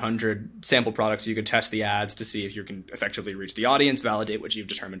buying the 100 sample products, you could test the ads to see if you can effectively reach the audience, validate what you've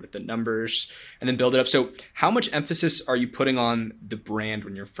determined with the numbers, and then build it up. So how much emphasis are you putting on the brand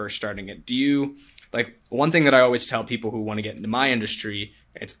when you're first starting it? Do you, like, one thing that I always tell people who want to get into my industry,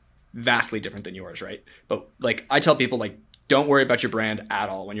 it's vastly different than yours, right? But like, I tell people, like, don't worry about your brand at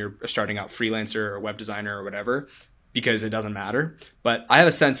all when you're starting out freelancer or web designer or whatever, because it doesn't matter. But I have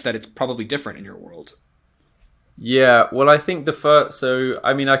a sense that it's probably different in your world. Yeah, well, I think the first. So,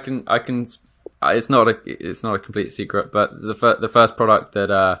 I mean, I can. It's not a complete secret, but the first product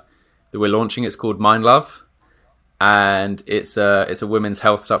that we're launching, it's called Mind Love, and it's a women's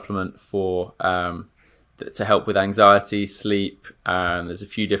health supplement for to help with anxiety, sleep. There's a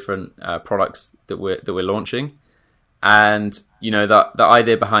few different products that we're launching, and the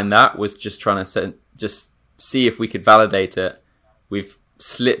idea behind that was just trying to just see if we could validate it. We've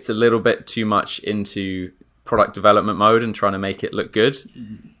slipped a little bit too much into product development mode and trying to make it look good.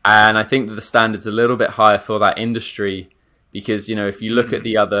 And I think that the standard's a little bit higher for that industry because, if you look at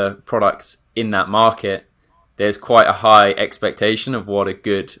the other products in that market, there's quite a high expectation of what a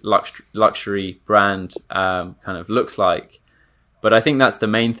good luxury brand kind of looks like. But I think that's the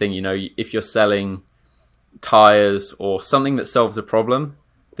main thing, if you're selling tires or something that solves a problem,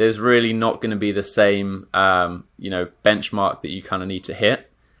 there's really not going to be the same, benchmark that you kind of need to hit.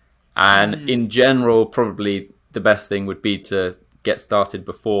 And in general, probably the best thing would be to get started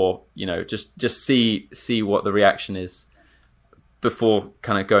before, just see what the reaction is before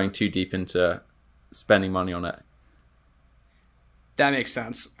kind of going too deep into spending money on it. That makes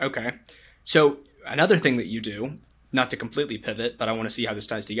sense. Okay. So another thing that you do, not to completely pivot, but I want to see how this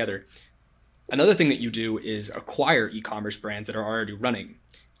ties together. Another thing that you do is acquire e-commerce brands that are already running.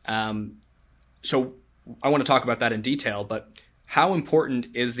 So I want to talk about that in detail, but how important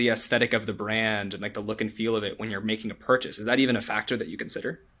is the aesthetic of the brand and like the look and feel of it when you're making a purchase? Is that even a factor that you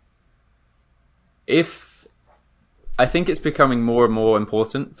consider? I think it's becoming more and more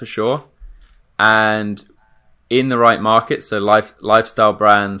important for sure. And in the right market, so lifestyle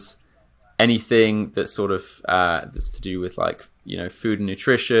brands, anything that's sort of that's to do with like, food and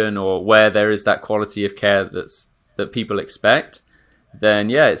nutrition, or where there is that quality of care that people expect, then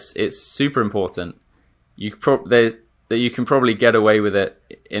yeah, it's super important. You can probably get away with it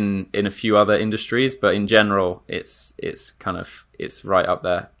in a few other industries, but in general, it's right up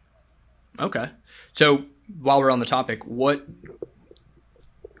there. Okay. So while we're on the topic, when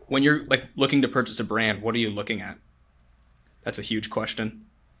you're like looking to purchase a brand, what are you looking at? That's a huge question.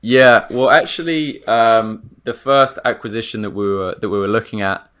 Yeah. Well, actually, the first acquisition that we were looking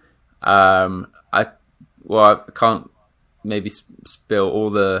at, I can't maybe spill all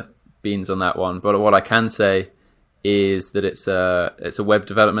the beans on that one, but what I can say is that it's a web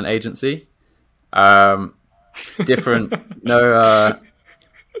development agency. Different,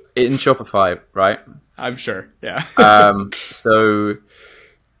 in Shopify, right? I'm sure, yeah. So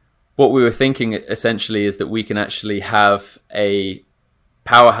what we were thinking essentially is that we can actually have a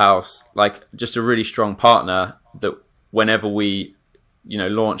powerhouse, like just a really strong partner that whenever we,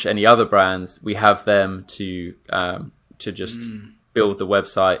 launch any other brands, we have them to just build the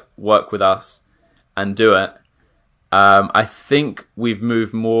website, work with us, and do it. I think we've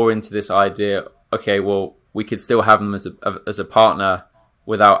moved more into this idea. Okay, well, we could still have them as a partner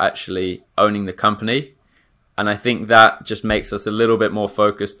without actually owning the company, and I think that just makes us a little bit more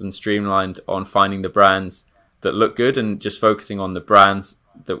focused and streamlined on finding the brands that look good and just focusing on the brands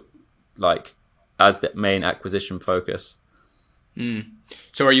that like as the main acquisition focus.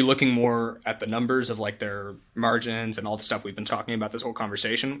 So are you looking more at the numbers of like their margins and all the stuff we've been talking about this whole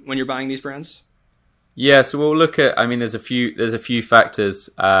conversation when you're buying these brands? Yeah, so we'll look at. I mean, there's a few factors.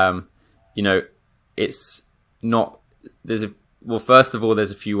 You know, it's not. Well, first of all,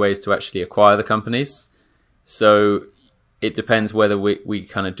 there's a few ways to actually acquire the companies. So it depends whether we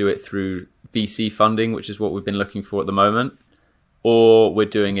kind of do it through VC funding, which is what we've been looking for at the moment, or we're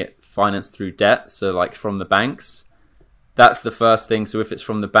doing it financed through debt, so like from the banks. That's the first thing. So if it's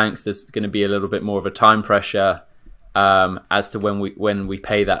from the banks, there's going to be a little bit more of a time pressure as to when we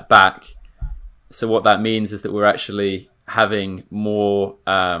pay that back. So what that means is that we're actually having more.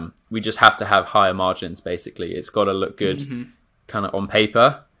 We just have to have higher margins. Basically, it's got to look good, kind of on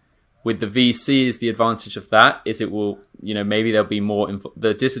paper. With the VCs, the advantage of that is it will, maybe there'll be more.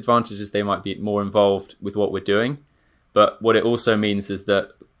 The disadvantage is they might be more involved with what we're doing. But what it also means is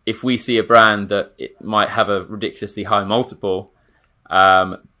that if we see a brand that it might have a ridiculously high multiple,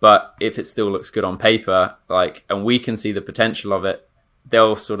 but if it still looks good on paper, and we can see the potential of it,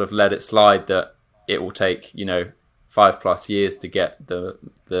 they'll sort of let it slide that it will take, 5+ years to get the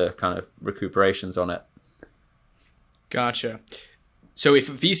kind of recuperations on it. Gotcha. So if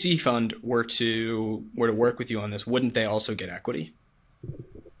a VC fund were to work with you on this, wouldn't they also get equity?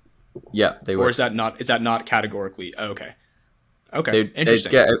 Yeah, they would. Or is that not categorically? Oh, okay. Okay.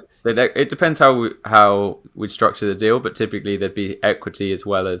 Interesting. It depends how we structure the deal, but typically there'd be equity as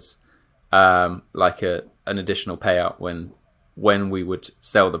well as an additional payout when we would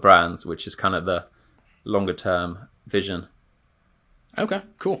sell the brands, which is kind of the longer term vision. Okay,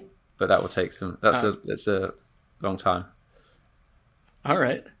 cool. But that will take some. That's a long time. All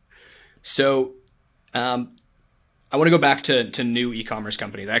right. So, I want to go back to new e-commerce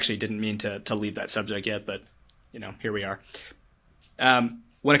companies. I actually didn't mean to leave that subject yet, but here we are.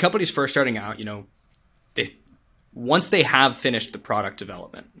 When a company's first starting out, once they have finished the product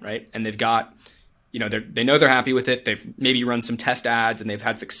development, right, and they've got, they know they're happy with it. They've maybe run some test ads and they've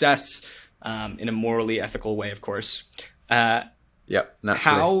had success in a morally ethical way, of course. Yeah,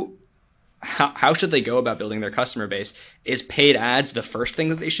 naturally. How should they go about building their customer base? Is paid ads the first thing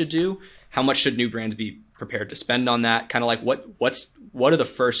that they should do? How much should new brands be prepared to spend on that? Kind of like what do the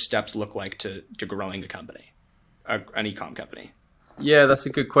first steps look like to growing the company, an e-com company? Yeah, that's a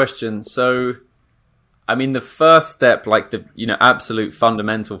good question. So, I mean, the first step, absolute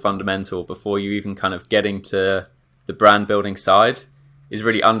fundamental before you even kind of getting to the brand building side, is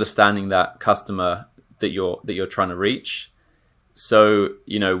really understanding that customer that you're trying to reach. So,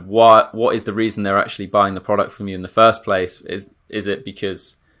 what is the reason they're actually buying the product from you in the first place? Is it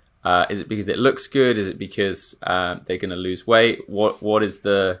because it looks good? Is it because they're going to lose weight? What is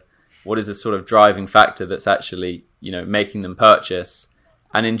the sort of driving factor that's actually making them purchase?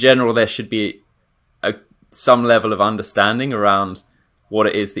 And in general, there should be some level of understanding around what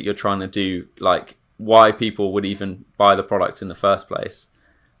it is that you're trying to do, like why people would even buy the product in the first place.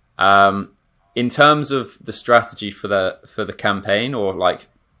 In terms of the strategy for the campaign or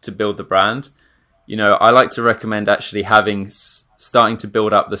to build the brand, I like to recommend actually starting to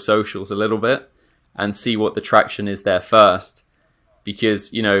build up the socials a little bit and see what the traction is there first,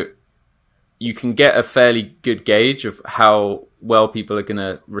 because you can get a fairly good gauge of how well people are going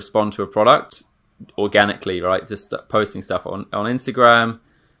to respond to a product organically, right? Just posting stuff on Instagram,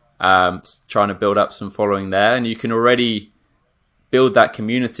 trying to build up some following there, and you can already build that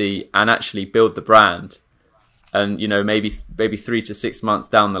community and actually build the brand. And maybe 3 to 6 months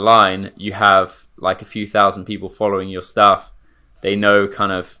down the line, you have a few thousand people following your stuff. They know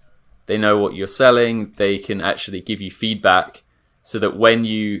what you're selling. They can actually give you feedback, so that when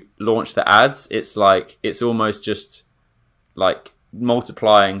you launch the ads, it's almost just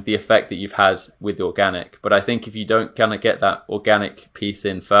multiplying the effect that you've had with the organic. But I think if you don't kind of get that organic piece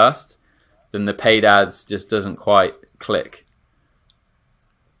in first, then the paid ads just doesn't quite click.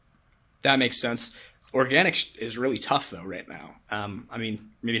 That makes sense. Organic is really tough though right now. I mean,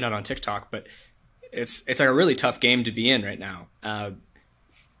 maybe not on TikTok, but it's like a really tough game to be in right now.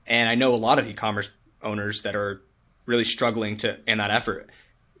 And I know a lot of e-commerce owners that are really struggling in that effort.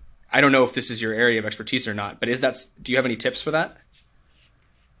 I don't know if this is your area of expertise or not, but do you have any tips for that?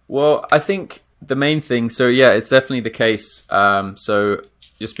 Well, I think the main thing, so yeah, it's definitely the case. So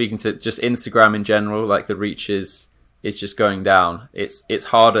you're speaking to just Instagram in general, the reach is just going down. It's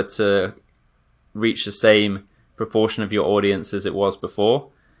harder to reach the same proportion of your audience as it was before.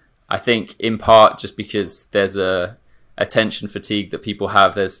 I think in part just because there's a attention fatigue that people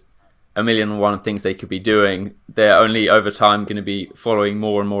have. There's a million and one things they could be doing. They're only over time going to be following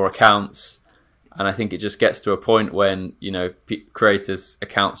more and more accounts. And I think it just gets to a point when, creators'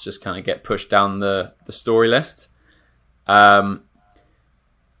 accounts just kind of get pushed down the story list.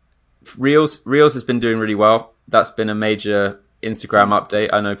 Reels has been doing really well. That's been a major Instagram update.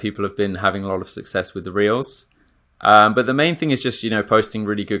 I know people have been having a lot of success with the Reels. But the main thing is just, posting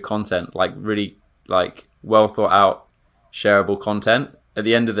really good content, like really like well thought out, shareable content. At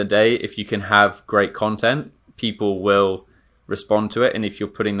the end of the day, if you can have great content, people will respond to it. And if you're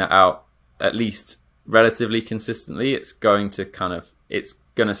putting that out at least relatively consistently, it's going to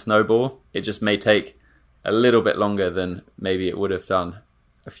snowball. It just may take a little bit longer than maybe it would have done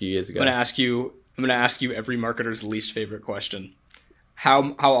a few years ago. I'm going to ask you every marketer's least favorite question.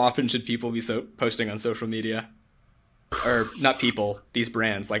 How often should people be posting on social media? Or not people, these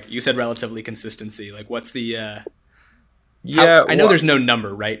brands. Like you said, relatively consistency. Like what's the I know there's no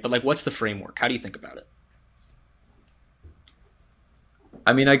number, right? But like what's the framework? How do you think about it?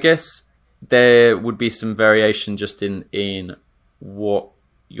 I mean, I guess there would be some variation just in what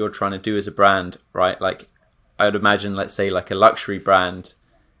you're trying to do as a brand, right? Like I would imagine, let's say like a luxury brand,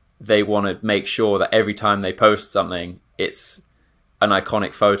 they want to make sure that every time they post something, it's an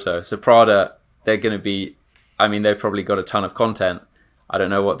iconic photo. So Prada, they've probably got a ton of content. I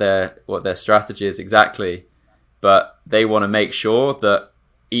don't know what their strategy is exactly, but they want to make sure that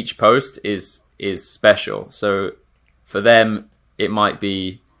each post is special. So for them, it might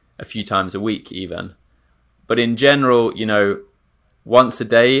be a few times a week even. But in general, once a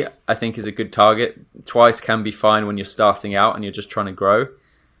day, I think is a good target. Twice can be fine when you're starting out and you're just trying to grow.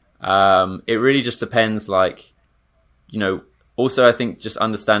 It really just depends, also, I think just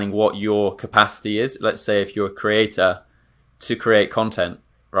understanding what your capacity is. Let's say if you're a creator to create content,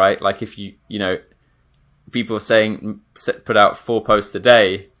 right? Like if people are saying put out 4 posts a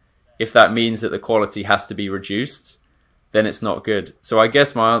day, if that means that the quality has to be reduced, then it's not good. So I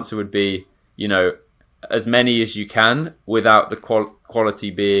guess my answer would be, as many as you can without the quality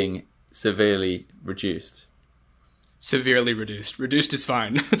being severely reduced. Severely reduced. Reduced is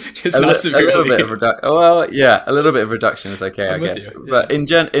fine. Just not severely. A little bit of reduction. Well, yeah, a little bit of reduction is okay, I guess. Yeah. But in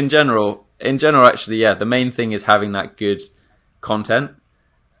general, actually, yeah, the main thing is having that good content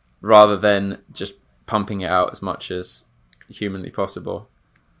rather than just pumping it out as much as humanly possible.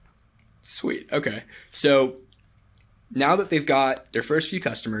 Sweet. Okay. So now that they've got their first few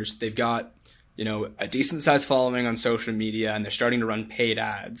customers, they've got, a decent sized following on social media, and they're starting to run paid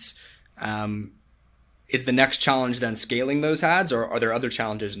ads. Is the next challenge then scaling those ads, or are there other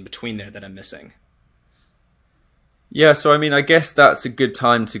challenges in between there that I'm missing? Yeah, so I guess that's a good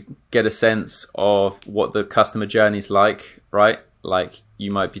time to get a sense of what the customer journey is like, right? Like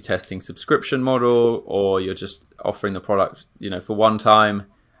you might be testing subscription model, or you're just offering the product, for one time.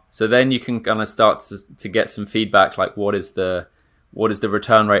 So then you can kind of start to get some feedback, like what is the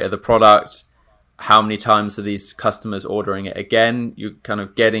return rate of the product? How many times are these customers ordering it again? You're kind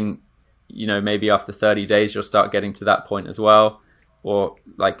of getting, maybe after 30 days, you'll start getting to that point as well, or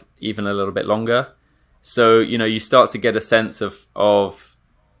like even a little bit longer. So, you start to get a sense of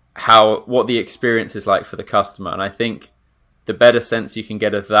what the experience is like for the customer. And I think the better sense you can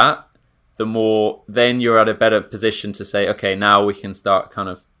get of that, the more then you're at a better position to say, okay, now we can start kind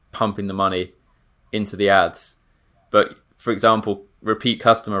of pumping the money into the ads. But for example, repeat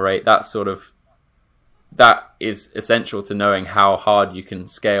customer rate, that is essential to knowing how hard you can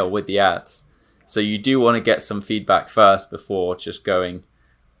scale with the ads. So you do want to get some feedback first before just going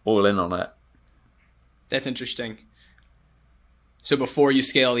all in on it. That's interesting. So before you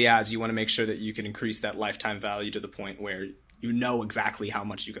scale the ads, you want to make sure that you can increase that lifetime value to the point where you know exactly how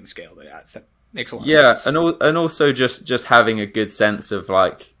much you can scale the ads. That makes a lot of sense. Yeah, and also just having a good sense of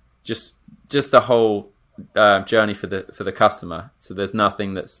like just the whole journey for the customer. So there's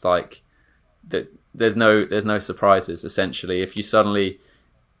nothing that's like that. There's no surprises essentially. If you suddenly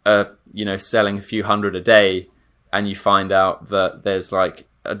selling a few hundred a day and you find out that there's like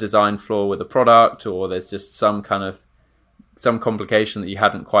a design flaw with a product, or there's just some complication that you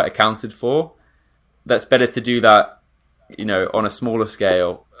hadn't quite accounted for, that's better to do that on a smaller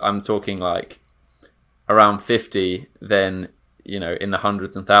scale. I'm talking like around 50 than in the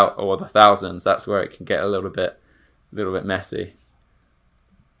hundreds and or the thousands. That's where it can get a little bit messy.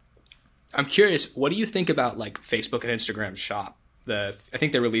 I'm curious, what do you think about like Facebook and Instagram Shop? I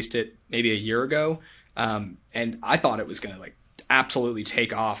think they released it maybe a year ago, and I thought it was going to like absolutely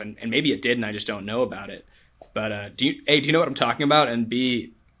take off, and maybe it did, and I just don't know about it. But do you know what I'm talking about? And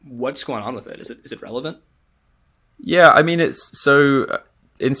B, what's going on with it? Is it relevant? Yeah, it's so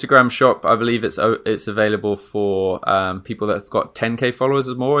Instagram Shop. I believe it's available for people that have got 10K followers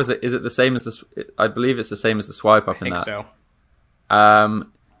or more. Is it the same as this? I believe it's the same as the swipe up in that. I think so.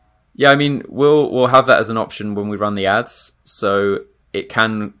 Yeah, we'll have that as an option when we run the ads, so it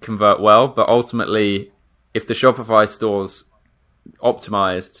can convert well. But ultimately, if the Shopify store's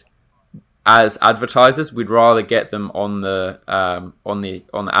optimized, as advertisers, we'd rather get them on the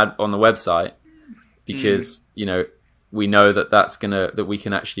website, because we know that we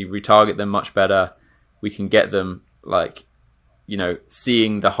can actually retarget them much better. We can get them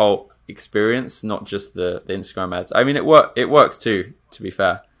seeing the whole experience, not just the Instagram ads. I mean, it works too, to be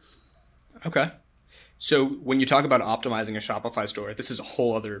fair. Okay. So when you talk about optimizing a Shopify store, this is a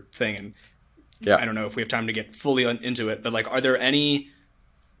whole other thing, and I don't know if we have time to get fully into it, but are there any,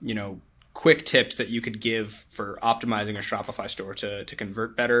 quick tips that you could give for optimizing a Shopify store to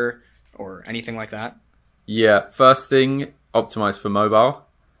convert better or anything like that? Yeah. First thing, optimize for mobile.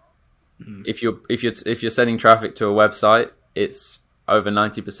 Mm-hmm. If you're sending traffic to a website, it's over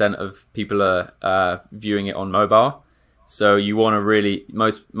 90% of people are viewing it on mobile. So you want to really,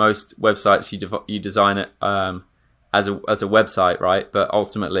 most websites you design it as a website, right? But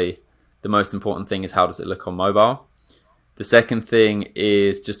ultimately, the most important thing is how does it look on mobile. The second thing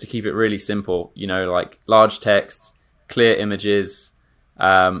is just to keep it really simple. Large text, clear images.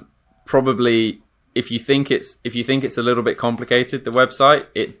 Probably, if you think it's a little bit complicated, the website,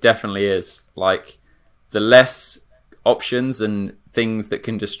 it definitely is. The less options and things that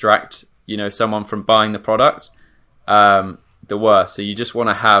can distract someone from buying the product, the worse. So you just want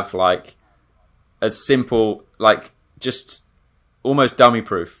to have a simple, just almost dummy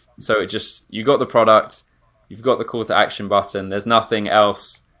proof. So you got the product, you've got the call to action button. There's nothing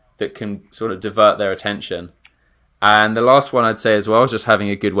else that can sort of divert their attention. And the last one I'd say as well is just having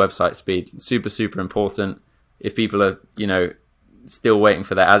a good website speed. Super, super important. If people are, still waiting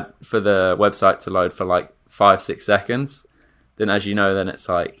for the website to load for 5-6 seconds, then as you know, then it's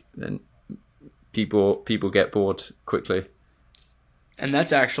then people get bored quickly. And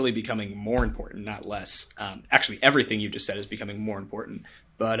that's actually becoming more important, not less. Actually, everything you just said is becoming more important.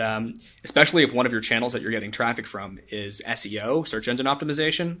 But especially if one of your channels that you're getting traffic from is SEO, search engine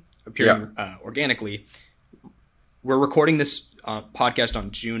optimization, appearing organically. We're recording this podcast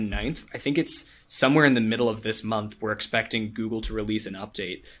on June 9th. I think it's somewhere in the middle of this month. We're expecting Google to release an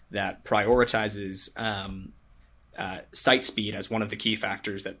update that prioritizes site speed as one of the key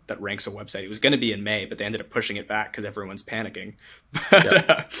factors that ranks a website. It was going to be in May, but they ended up pushing it back because everyone's panicking.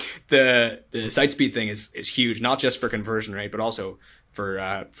 But the site speed thing is huge, not just for conversion rate, but also for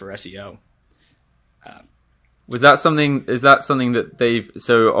SEO. Is that something that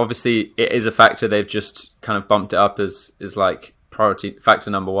so obviously it is a factor they've just kind of bumped it up as priority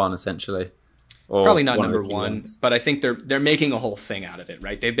factor number one, essentially? Or probably not number one, but I think they're making a whole thing out of it,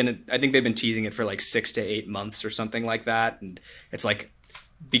 right? I think they've been teasing it for 6 to 8 months or something like that. And it's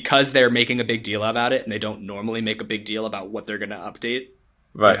because they're making a big deal about it, and they don't normally make a big deal about what they're going to update.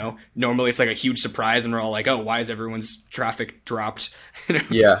 Right. Normally it's a huge surprise and we're all oh, why is everyone's traffic dropped?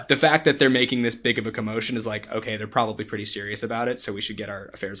 Yeah. The fact that they're making this big of a commotion is okay, they're probably pretty serious about it. So we should get our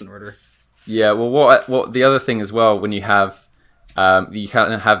affairs in order. Yeah. Well, what the other thing as well, when you have, you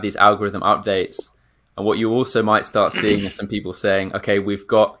kind of have these algorithm updates, and what you also might start seeing is some people saying, okay, we've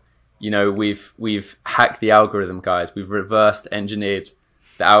got, we've hacked the algorithm, guys. We've reversed engineered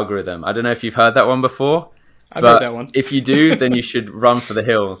the algorithm. I don't know if you've heard that one before. I've heard that one. If you do, then you should run for the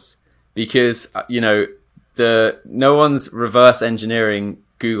hills, because no one's reverse engineering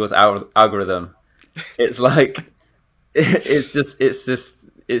Google's algorithm. It's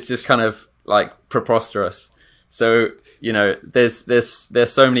it's just kind of preposterous. So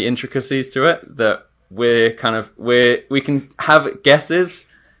there's so many intricacies to it that we can have guesses,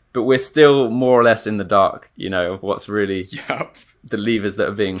 but we're still more or less in the dark, of what's really the levers that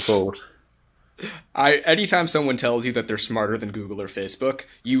are being pulled. Anytime someone tells you that they're smarter than Google or Facebook,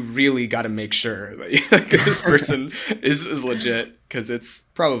 you really got to make sure that this person is legit, because it's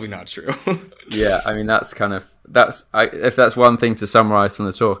probably not true. Yeah, I mean if that's one thing to summarize from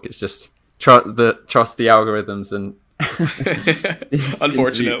the talk, it's just trust the algorithms and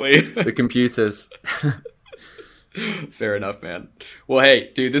unfortunately the computers. Fair enough, man. Well,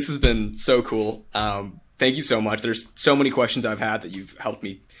 hey, dude, this has been so cool. Thank you so much. There's so many questions I've had that you've helped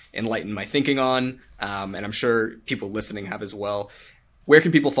me enlighten my thinking on, and I'm sure people listening have as well. Where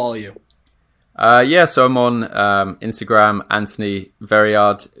can people follow you? So I'm on Instagram, Anthony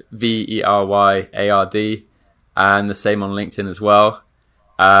Veryard, Veryard, and the same on LinkedIn as well.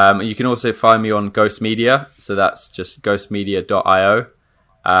 You can also find me on Ghost Media, so that's just ghostmedia.io,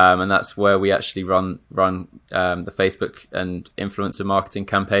 and that's where we actually run the Facebook and influencer marketing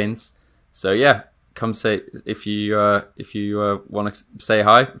campaigns. So yeah, come say if you want to say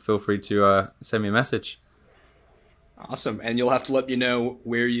hi, feel free to send me a message. Awesome. And you'll have to let me know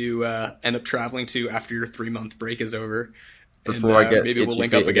where you end up traveling to after your 3-month break is over, before I get maybe we'll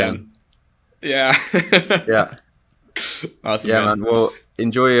link up again. Yeah. Yeah. Awesome. Yeah, man. Well,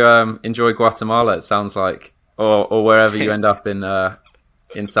 enjoy Guatemala. It sounds like, or wherever you end up in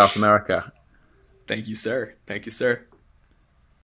South America. Thank you, sir. Thank you, sir.